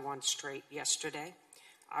the Taiwan Strait yesterday.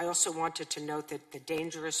 I also wanted to note that the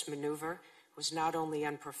dangerous maneuver was not only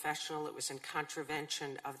unprofessional, it was in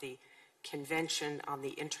contravention of the Convention on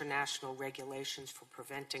the International Regulations for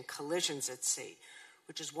Preventing Collisions at Sea,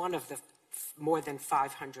 which is one of the more than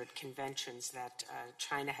 500 conventions that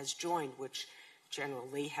China has joined, which General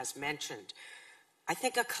Li has mentioned. I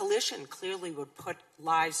think a collision clearly would put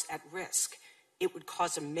lives at risk. It would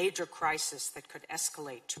cause a major crisis that could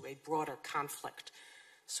escalate to a broader conflict.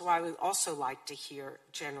 So I would also like to hear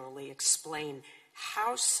General Li explain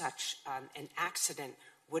how such an accident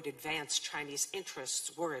would advance Chinese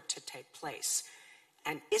interests were it to take place.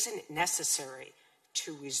 And isn't it necessary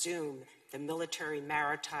to resume the military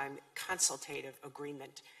maritime consultative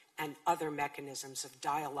agreement and other mechanisms of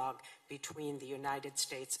dialogue between the United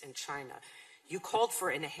States and China. You called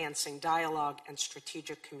for enhancing dialogue and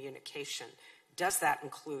strategic communication. Does that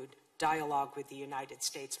include dialogue with the United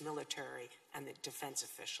States military and the defense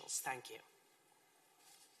officials? Thank you.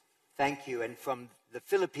 Thank you. And from the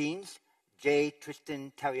Philippines, J.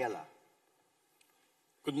 Tristan Tariella.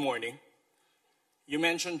 Good morning. You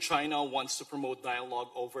mentioned China wants to promote dialogue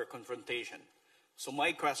over confrontation. So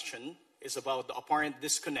my question is about the apparent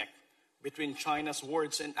disconnect between China's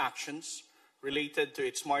words and actions related to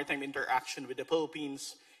its maritime interaction with the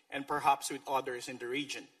Philippines and perhaps with others in the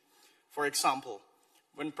region. For example,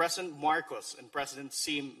 when President Marcos and President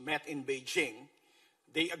Sim met in Beijing,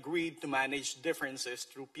 they agreed to manage differences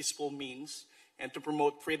through peaceful means and to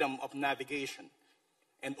promote freedom of navigation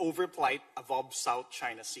and overflight above South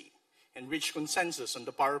China Sea, and reach consensus on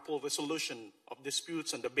the powerful resolution of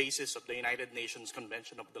disputes on the basis of the United Nations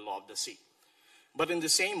Convention of the Law of the Sea. But in the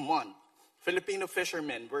same month, Filipino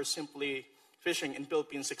fishermen were simply fishing in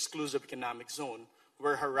Philippines' exclusive economic zone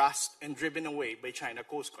were harassed and driven away by China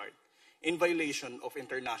Coast Guard in violation of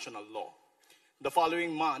international law. The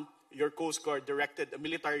following month, your Coast Guard directed a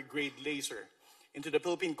military-grade laser into the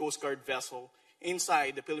Philippine Coast Guard vessel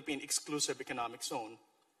inside the Philippine exclusive economic zone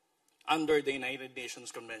under the United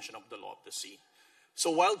Nations Convention of the Law of the Sea. So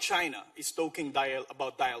while China is talking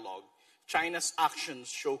about dialogue, China's actions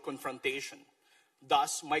show confrontation.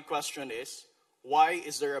 Thus, my question is, why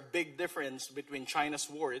is there a big difference between China's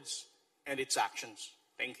words and its actions?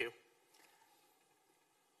 Thank you.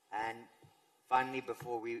 And finally,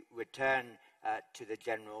 before we return to the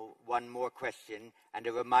General, one more question and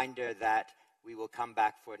a reminder that we will come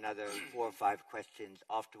back for another 4 or 5 questions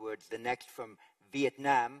afterwards. The next from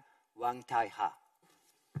Vietnam, Wang Tai Ha.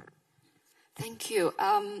 Thank you.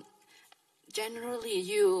 Generally,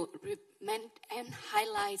 you meant and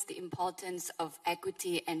highlights the importance of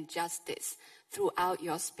equity and justice throughout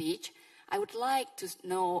your speech. I would like to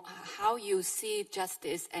know how you see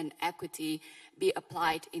justice and equity be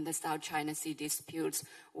applied in the South China Sea disputes,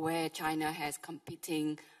 where China has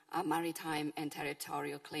competing maritime and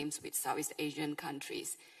territorial claims with Southeast Asian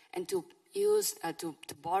countries. And to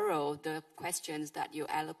borrow the questions that you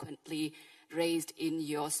eloquently raised in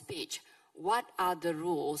your speech, what are the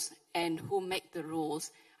rules and who make the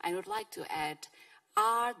rules? I would like to add,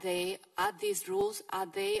 are these rules,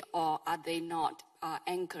 or are they not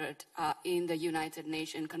anchored in the United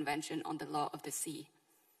Nations Convention on the Law of the Sea?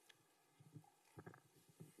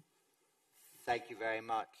 Thank you very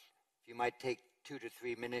much. If you might take 2 to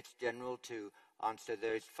 3 minutes, General, to answer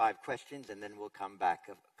those 5 questions, and then we'll come back.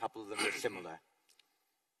 A couple of them are similar.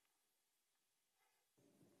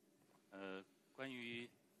 关于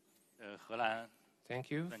荷兰 Thank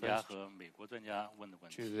you. 专家和美国专家问的问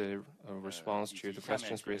题。 To the response to the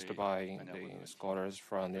questions raised by the scholars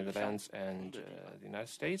from the Netherlands and the United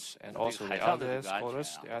States, and also the other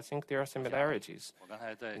scholars, I think there are similarities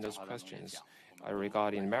in those questions.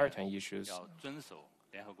 Regarding maritime issues,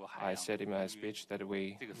 I said in my speech that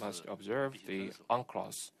we must observe the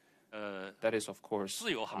UNCLOS. That is, of course,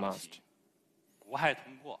 a must.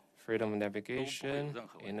 Freedom of navigation,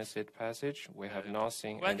 innocent passage, we have not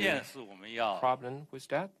seen any problem with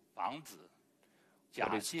that.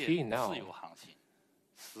 What is key now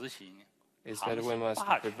is that we must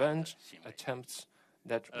prevent attempts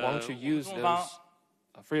that want to use those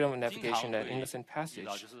freedom of navigation and innocent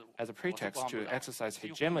passage as a pretext to exercise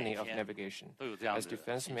hegemony of navigation. As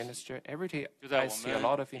defense minister, every day I see a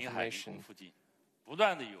lot of information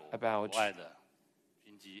about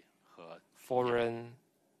foreign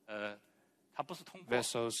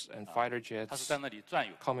vessels and fighter jets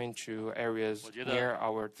coming to areas near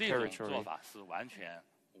our territory.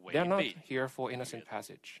 They are not here for innocent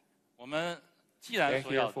passage. They are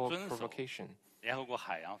here for provocation.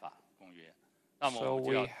 So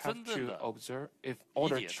we have to observe, in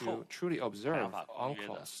order to truly observe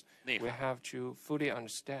UNCLOS, we have to fully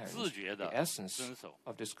understand the essence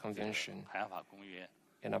of this convention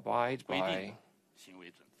and abide by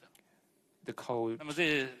the code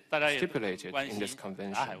stipulated in this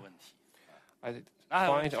convention. I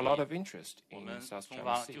find a lot of interest in South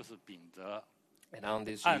China Sea. And on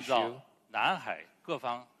this issue,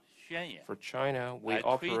 for China, we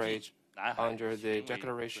operate under the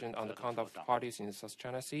Declaration on the Conduct of Parties in the South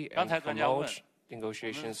China Sea and promote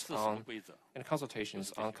negotiations on and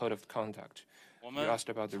consultations on code of conduct. You asked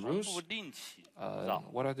about the rules.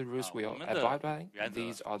 What are the rules we abide by?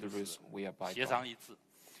 These are the rules we abide by.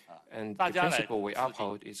 And the principle we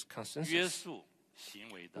uphold is consensus.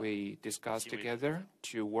 We discuss together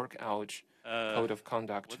to work out code of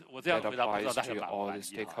conduct that applies to all the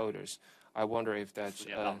stakeholders. I wonder if that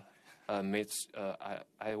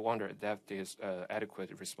I wonder if that is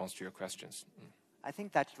adequate response to your questions. I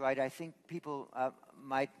think that's right. I think people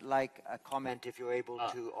might like a comment if you're able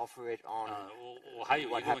to offer it on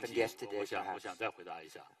what happened yesterday.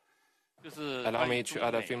 Allow me to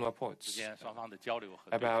add a few more points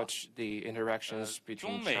about the interactions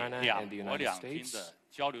between China and the United States.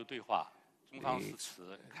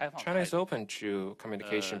 China is open to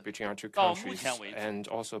communication between our two countries and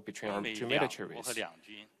also between our two militaries.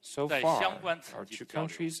 So far, our two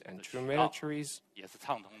countries and two militaries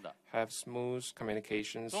have smooth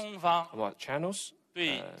communications about channels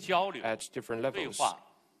at different levels.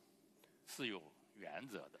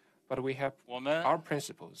 But we have our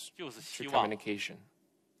principles to communication.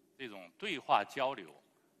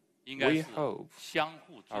 We hope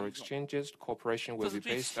our exchanges, cooperation will be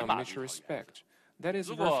based on mutual respect. That is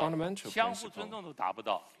a very fundamental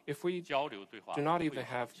principle. If we do not even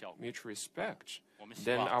have mutual respect,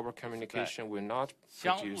 then our communication will not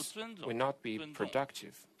be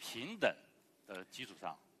productive.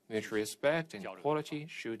 Mutual respect and equality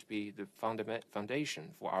should be the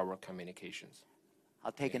foundation for our communications.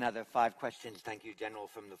 I'll take another 5 questions. Thank you, General,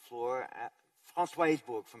 from the floor. François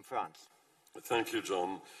Hesbourg from France. Thank you,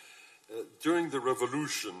 John. During the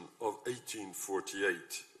Revolution of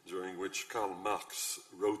 1848, during which Karl Marx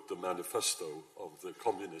wrote the manifesto of the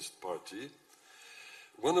Communist Party,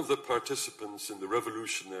 one of the participants in the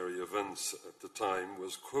revolutionary events at the time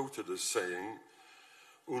was quoted as saying,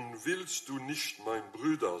 "Und willst du nicht mein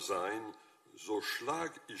Bruder sein, so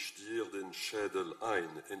schlag ich dir den Schädel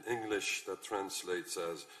ein." In English, that translates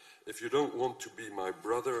as, "If you don't want to be my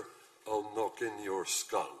brother, I'll knock in your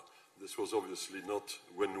skull." This was obviously not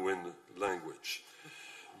win-win language.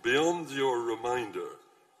 Beyond your reminder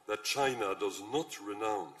that China does not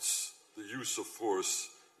renounce the use of force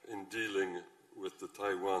in dealing with the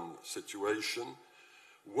Taiwan situation,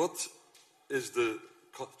 what is the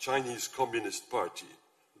Chinese Communist Party,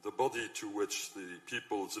 the body to which the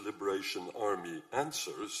People's Liberation Army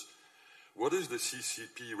answers, what is the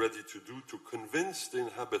CCP ready to do to convince the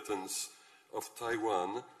inhabitants of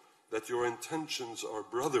Taiwan that your intentions are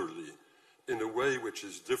brotherly in a way which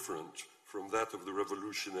is different from that of the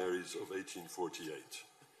revolutionaries of 1848?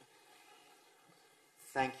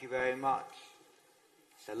 Thank you very much.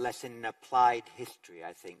 It's a lesson in applied history,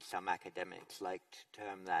 I think some academics like to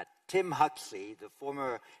term that. Tim Huxley, the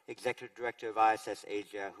former executive director of ISS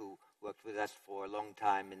Asia, who worked with us for a long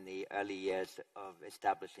time in the early years of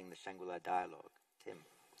establishing the Shangri-La Dialogue. Tim.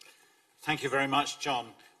 Thank you very much,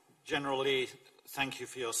 John. General Li, thank you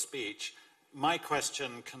for your speech. My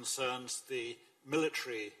question concerns the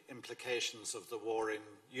military implications of the war in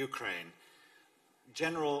Ukraine.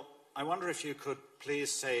 General, I wonder if you could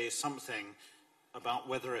please say something about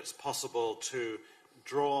whether it's possible to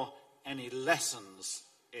draw any lessons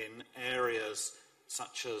in areas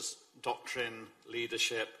such as doctrine,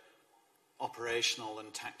 leadership, operational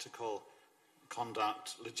and tactical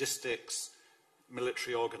conduct, logistics,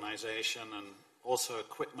 military organization, and also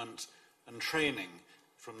equipment and training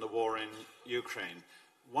from the war in Ukraine.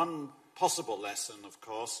 One possible lesson, of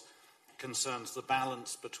course, concerns the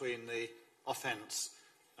balance between the offense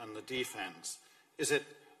and the defense. Is it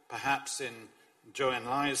perhaps, in Zhou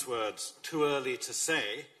Enlai's words, too early to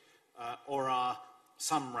say, or are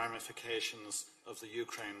some ramifications of the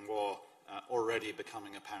Ukraine war already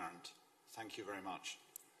becoming apparent? Thank you very much.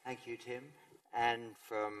 Thank you, Tim. And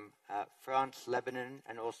from France, Lebanon,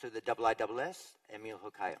 and also the IISS, Emil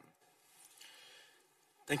Hokayem.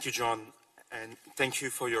 Thank you, John, and thank you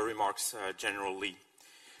for your remarks, General Li.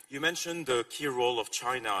 You mentioned the key role of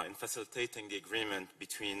China in facilitating the agreement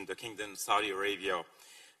between the Kingdom of Saudi Arabia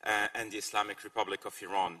and the Islamic Republic of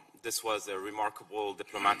Iran. This was a remarkable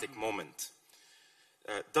diplomatic moment.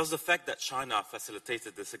 Does the fact that China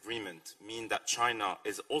facilitated this agreement mean that China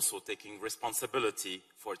is also taking responsibility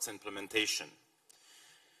for its implementation?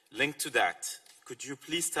 Linked to that, could you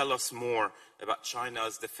please tell us more about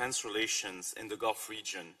China's defense relations in the Gulf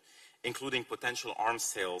region, including potential arms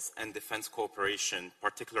sales and defense cooperation,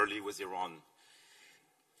 particularly with Iran?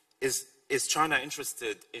 Is China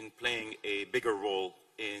interested in playing a bigger role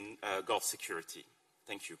in Gulf security?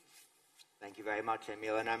 Thank you. Thank you very much,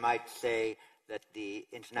 Emil. And I might say that the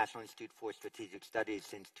International Institute for Strategic Studies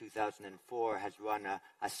since 2004 has run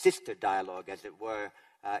a sister dialogue, as it were,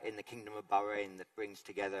 in the Kingdom of Bahrain that brings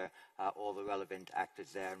together all the relevant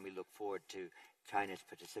actors there, and we look forward to China's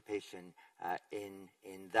participation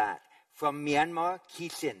in that. From Myanmar, Ki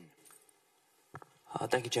Sin.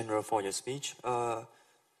 Thank you, General, for your speech.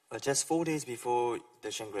 Just 4 days before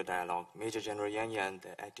the Shangri-La Dialogue, Major General Yang Yan,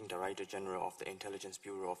 the Acting Director General of the Intelligence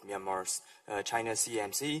Bureau of Myanmar's China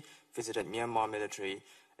CMC, visited Myanmar military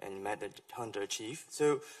and met the junta chief.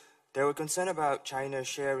 So there were concerns about China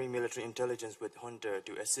sharing military intelligence with junta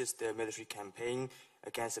to assist their military campaign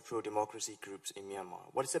against the pro-democracy groups in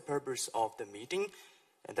Myanmar. What is the purpose of the meeting?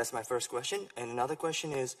 And that's my first question. And another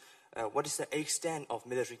question is, what is the extent of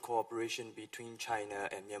military cooperation between China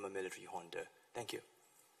and Myanmar military junta? Thank you.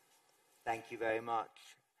 Thank you very much.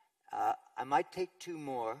 I might take two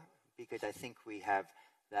more because I think we have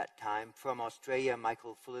that time. From Australia,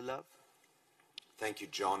 Michael Fulilove. Thank you,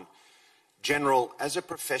 John. General, as a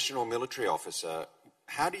professional military officer,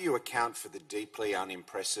 how do you account for the deeply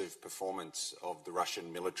unimpressive performance of the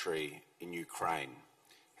Russian military in Ukraine?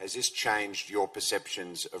 Has this changed your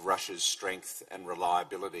perceptions of Russia's strength and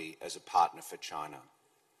reliability as a partner for China?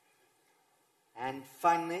 And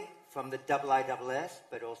finally, from the IISS,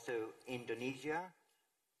 but also Indonesia,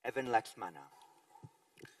 Evan Laxmana.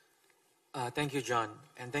 Thank you, John,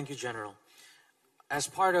 and thank you, General. As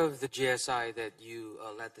part of the GSI that you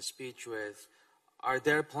led the speech with, are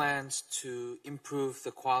there plans to improve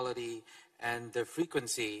the quality and the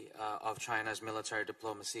frequency of China's military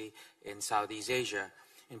diplomacy in Southeast Asia?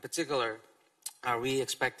 In particular, are we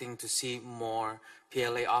expecting to see more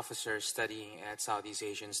PLA officers studying at Southeast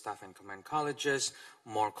Asian Staff and Command colleges,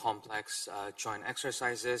 more complex joint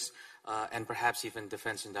exercises, and perhaps even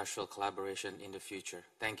defense-industrial collaboration in the future?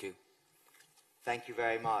 Thank you. Thank you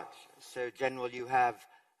very much. So, General, you have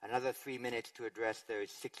another 3 minutes to address those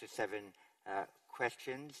 6 or 7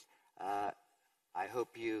 questions. I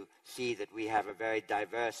hope you see that we have a very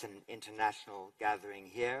diverse and international gathering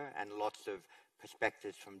here and lots of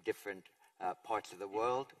perspectives from different parts of the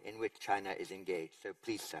world in which China is engaged. So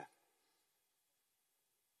please, sir.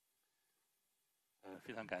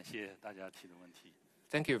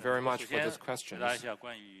 Thank you very much for this question.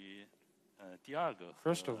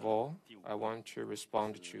 First of all, I want to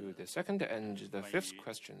respond to the second and the fifth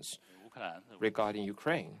questions regarding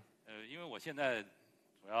Ukraine.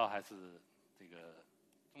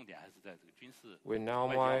 Now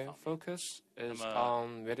my focus is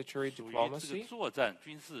on military diplomacy,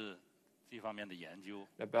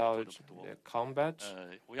 about the combat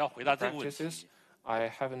practices. I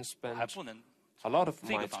haven't spent a lot of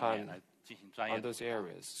my time on those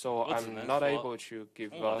areas, so I'm not able to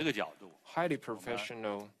give a highly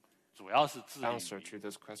professional answer to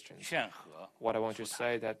those questions. What I want to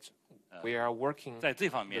say that we are working,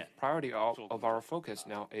 the priority of our focus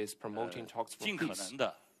now is promoting talks for peace.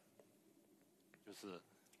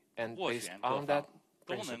 And based on that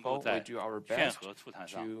principle, we do our best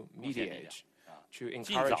to mediate, to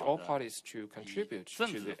encourage all parties to contribute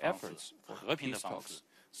to the efforts for peace talks,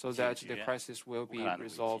 so that the crisis will be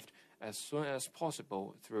resolved as soon as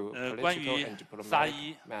possible through political and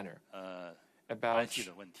diplomatic manner. About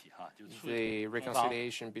the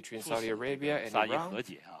reconciliation between Saudi Arabia and Iran,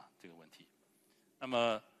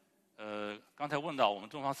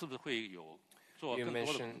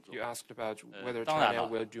 you asked about whether China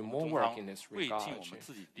will do more work in this regard.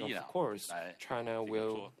 And of course, China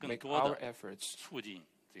will make our efforts,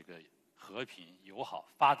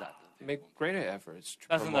 make greater efforts to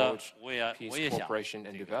promote peace, cooperation,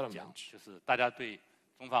 and development.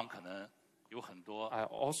 I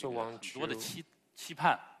also want to say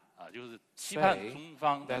that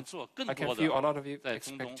I can feel a lot of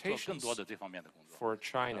expectations for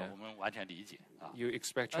China. You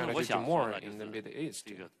expect China to do more in the Middle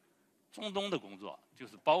East.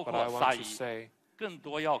 But I want to say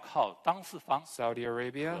Saudi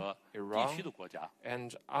Arabia, Iran,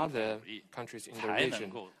 and other countries in the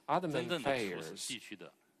region are the main players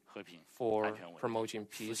for promoting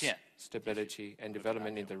peace, stability, and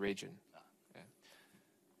development in the region.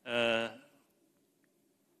 And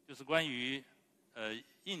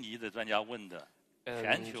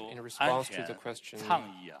in response to the question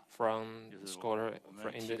from the scholar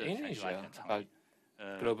from Indonesia about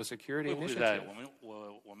global security initiative,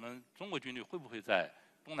 will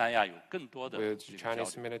the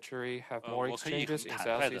Chinese military have more exchanges in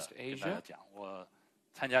Southeast Asia?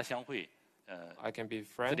 I can be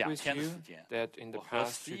frank with you that in the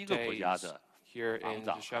past 2 days, here in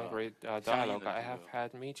the Shangri-La Dialogue, I have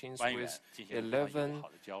had meetings with 11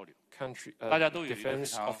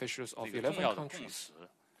 defense officials of 11 countries.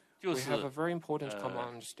 We have a very important common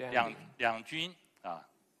understanding,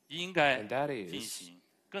 and that is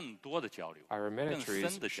our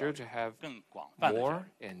militaries should have more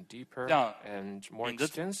and deeper and more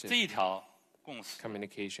extensive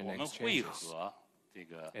communication exchanges.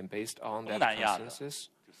 And based on that consensus,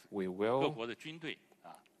 we will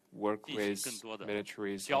work with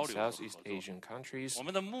militaries in Southeast Asian countries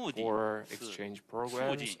for exchange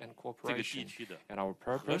programs and cooperation. And our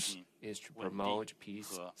purpose is to promote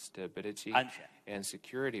peace, stability, and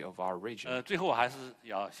security of our region.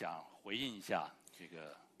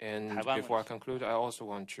 And before I conclude, I also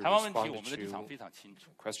want to respond to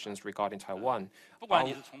questions regarding Taiwan.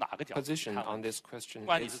 Our position on this question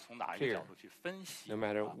is clear. No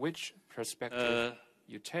matter which perspective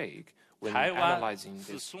you take when analyzing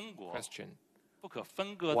this question,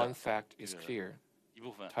 one fact is clear.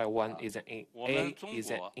 Taiwan is an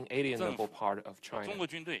inalienable part of China.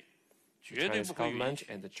 The Chinese government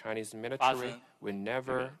and the Chinese military will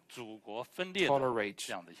never tolerate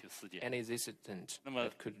any incident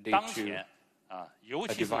that could lead to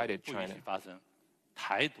a divided China.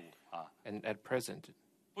 And at present,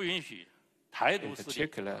 in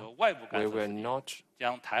particular, we will not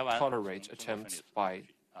tolerate attempts by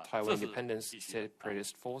Taiwan independence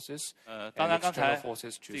separatist forces and external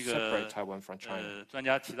forces to separate Taiwan from China. And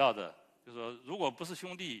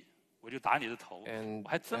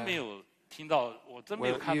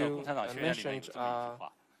you mentioned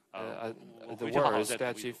the words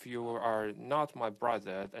that if you are not my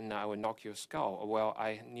brother, then I will knock your skull. Well,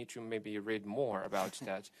 I need to maybe read more about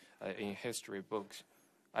that in history books.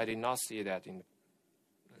 I did not see that in.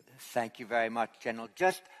 Thank you very much, General.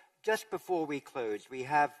 Just before we close, we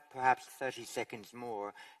have perhaps 30 seconds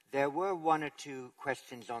more. There were one or two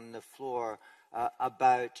questions on the floor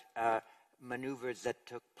about maneuvers that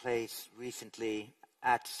took place recently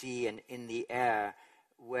at sea and in the air,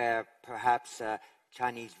 where perhaps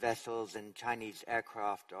Chinese vessels and Chinese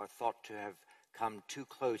aircraft are thought to have come too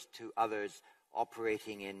close to others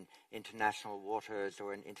operating in international waters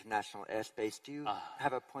or in international airspace. Do you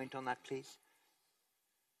have a point on that, please?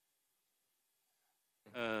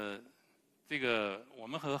 这个我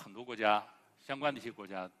们和很多国家相关的一些国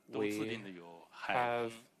家都制定的有海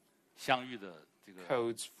空相遇的这个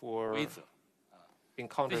规则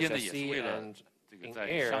这些呢也是为了这个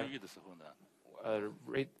在相遇的时候呢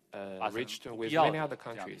reached with many other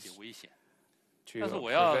countries to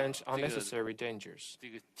prevent unnecessary dangers. 这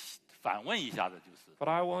个反问一下的就是， But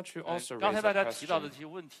I want to also 刚才大家提到的这些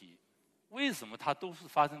问题，为什么它都是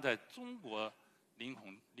发生在中国领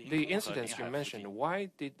空和领海附近，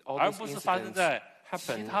而不是发生在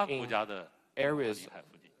其他国家的areas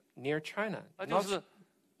near China？ 那就是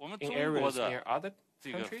我们中国的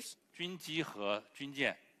这个军机和军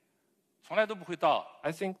舰。 从来都不会到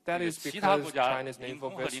其他国家领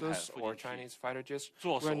空和领海附近去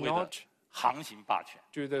做所谓的航行霸权。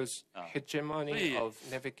所以，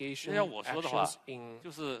要我说的话，就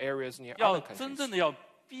是要真正的要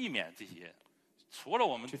避免这些，除了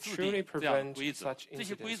我们制定这样的规则，这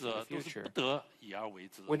些规则都是不得已而为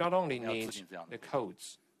之的。我们要制定这样的规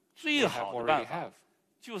则。最好的办法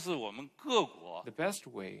就是我们各国，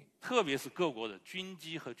特别是各国的军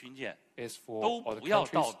机和军舰。 都不要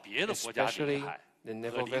到别的国家领海和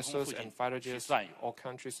领空附近去转悠。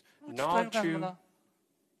那干什么呢？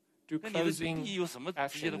跟你的利益有什么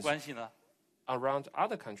直接的关系呢 ？Around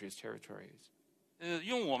other countries' territories.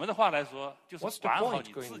 用我们的话来说，就是管好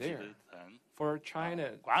你自己的人，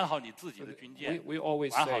管好你自己的军舰，we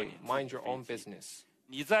always say, mind your own business.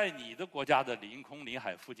 你在你的国家的领空领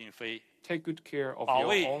海附近飞， take good care of 保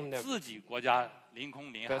卫自己国家领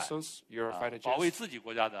空领海， 保卫自己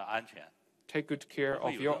国家的安全。 Take good care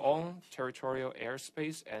of your own territorial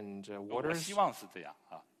airspace and waters. 我希望是这样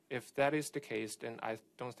啊。 If that is the case, then I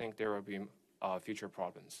don't think there will be future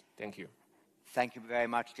problems. Thank you. Thank you very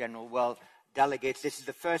much, General. Well, delegates, this is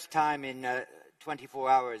the first time in 24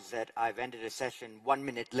 hours that I've ended a session 1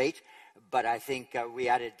 minute late, but I think we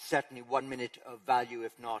added certainly 1 minute of value,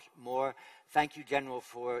 if not more. Thank you, General,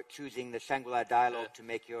 for choosing the Shangri-La Dialogue to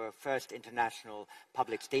make your first international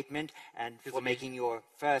public statement and for making your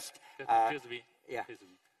first... yeah.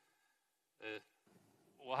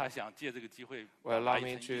 allow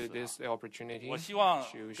me to this opportunity to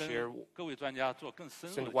share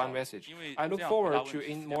send one message. I look forward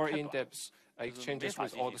to more in-depth exchanges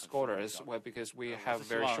with all the scholars, because we have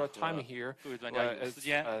very short time here.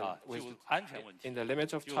 In the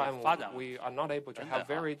limit of time, we are not able to have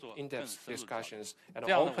very in-depth discussions, and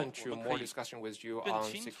I'm open to more discussion with you on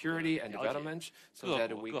security and development, so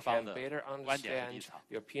that we can better understand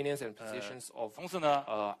the opinions and positions of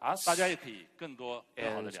us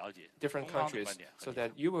and different countries, so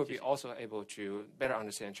that you will be also able to better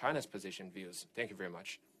understand China's position views. Thank you very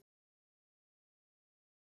much.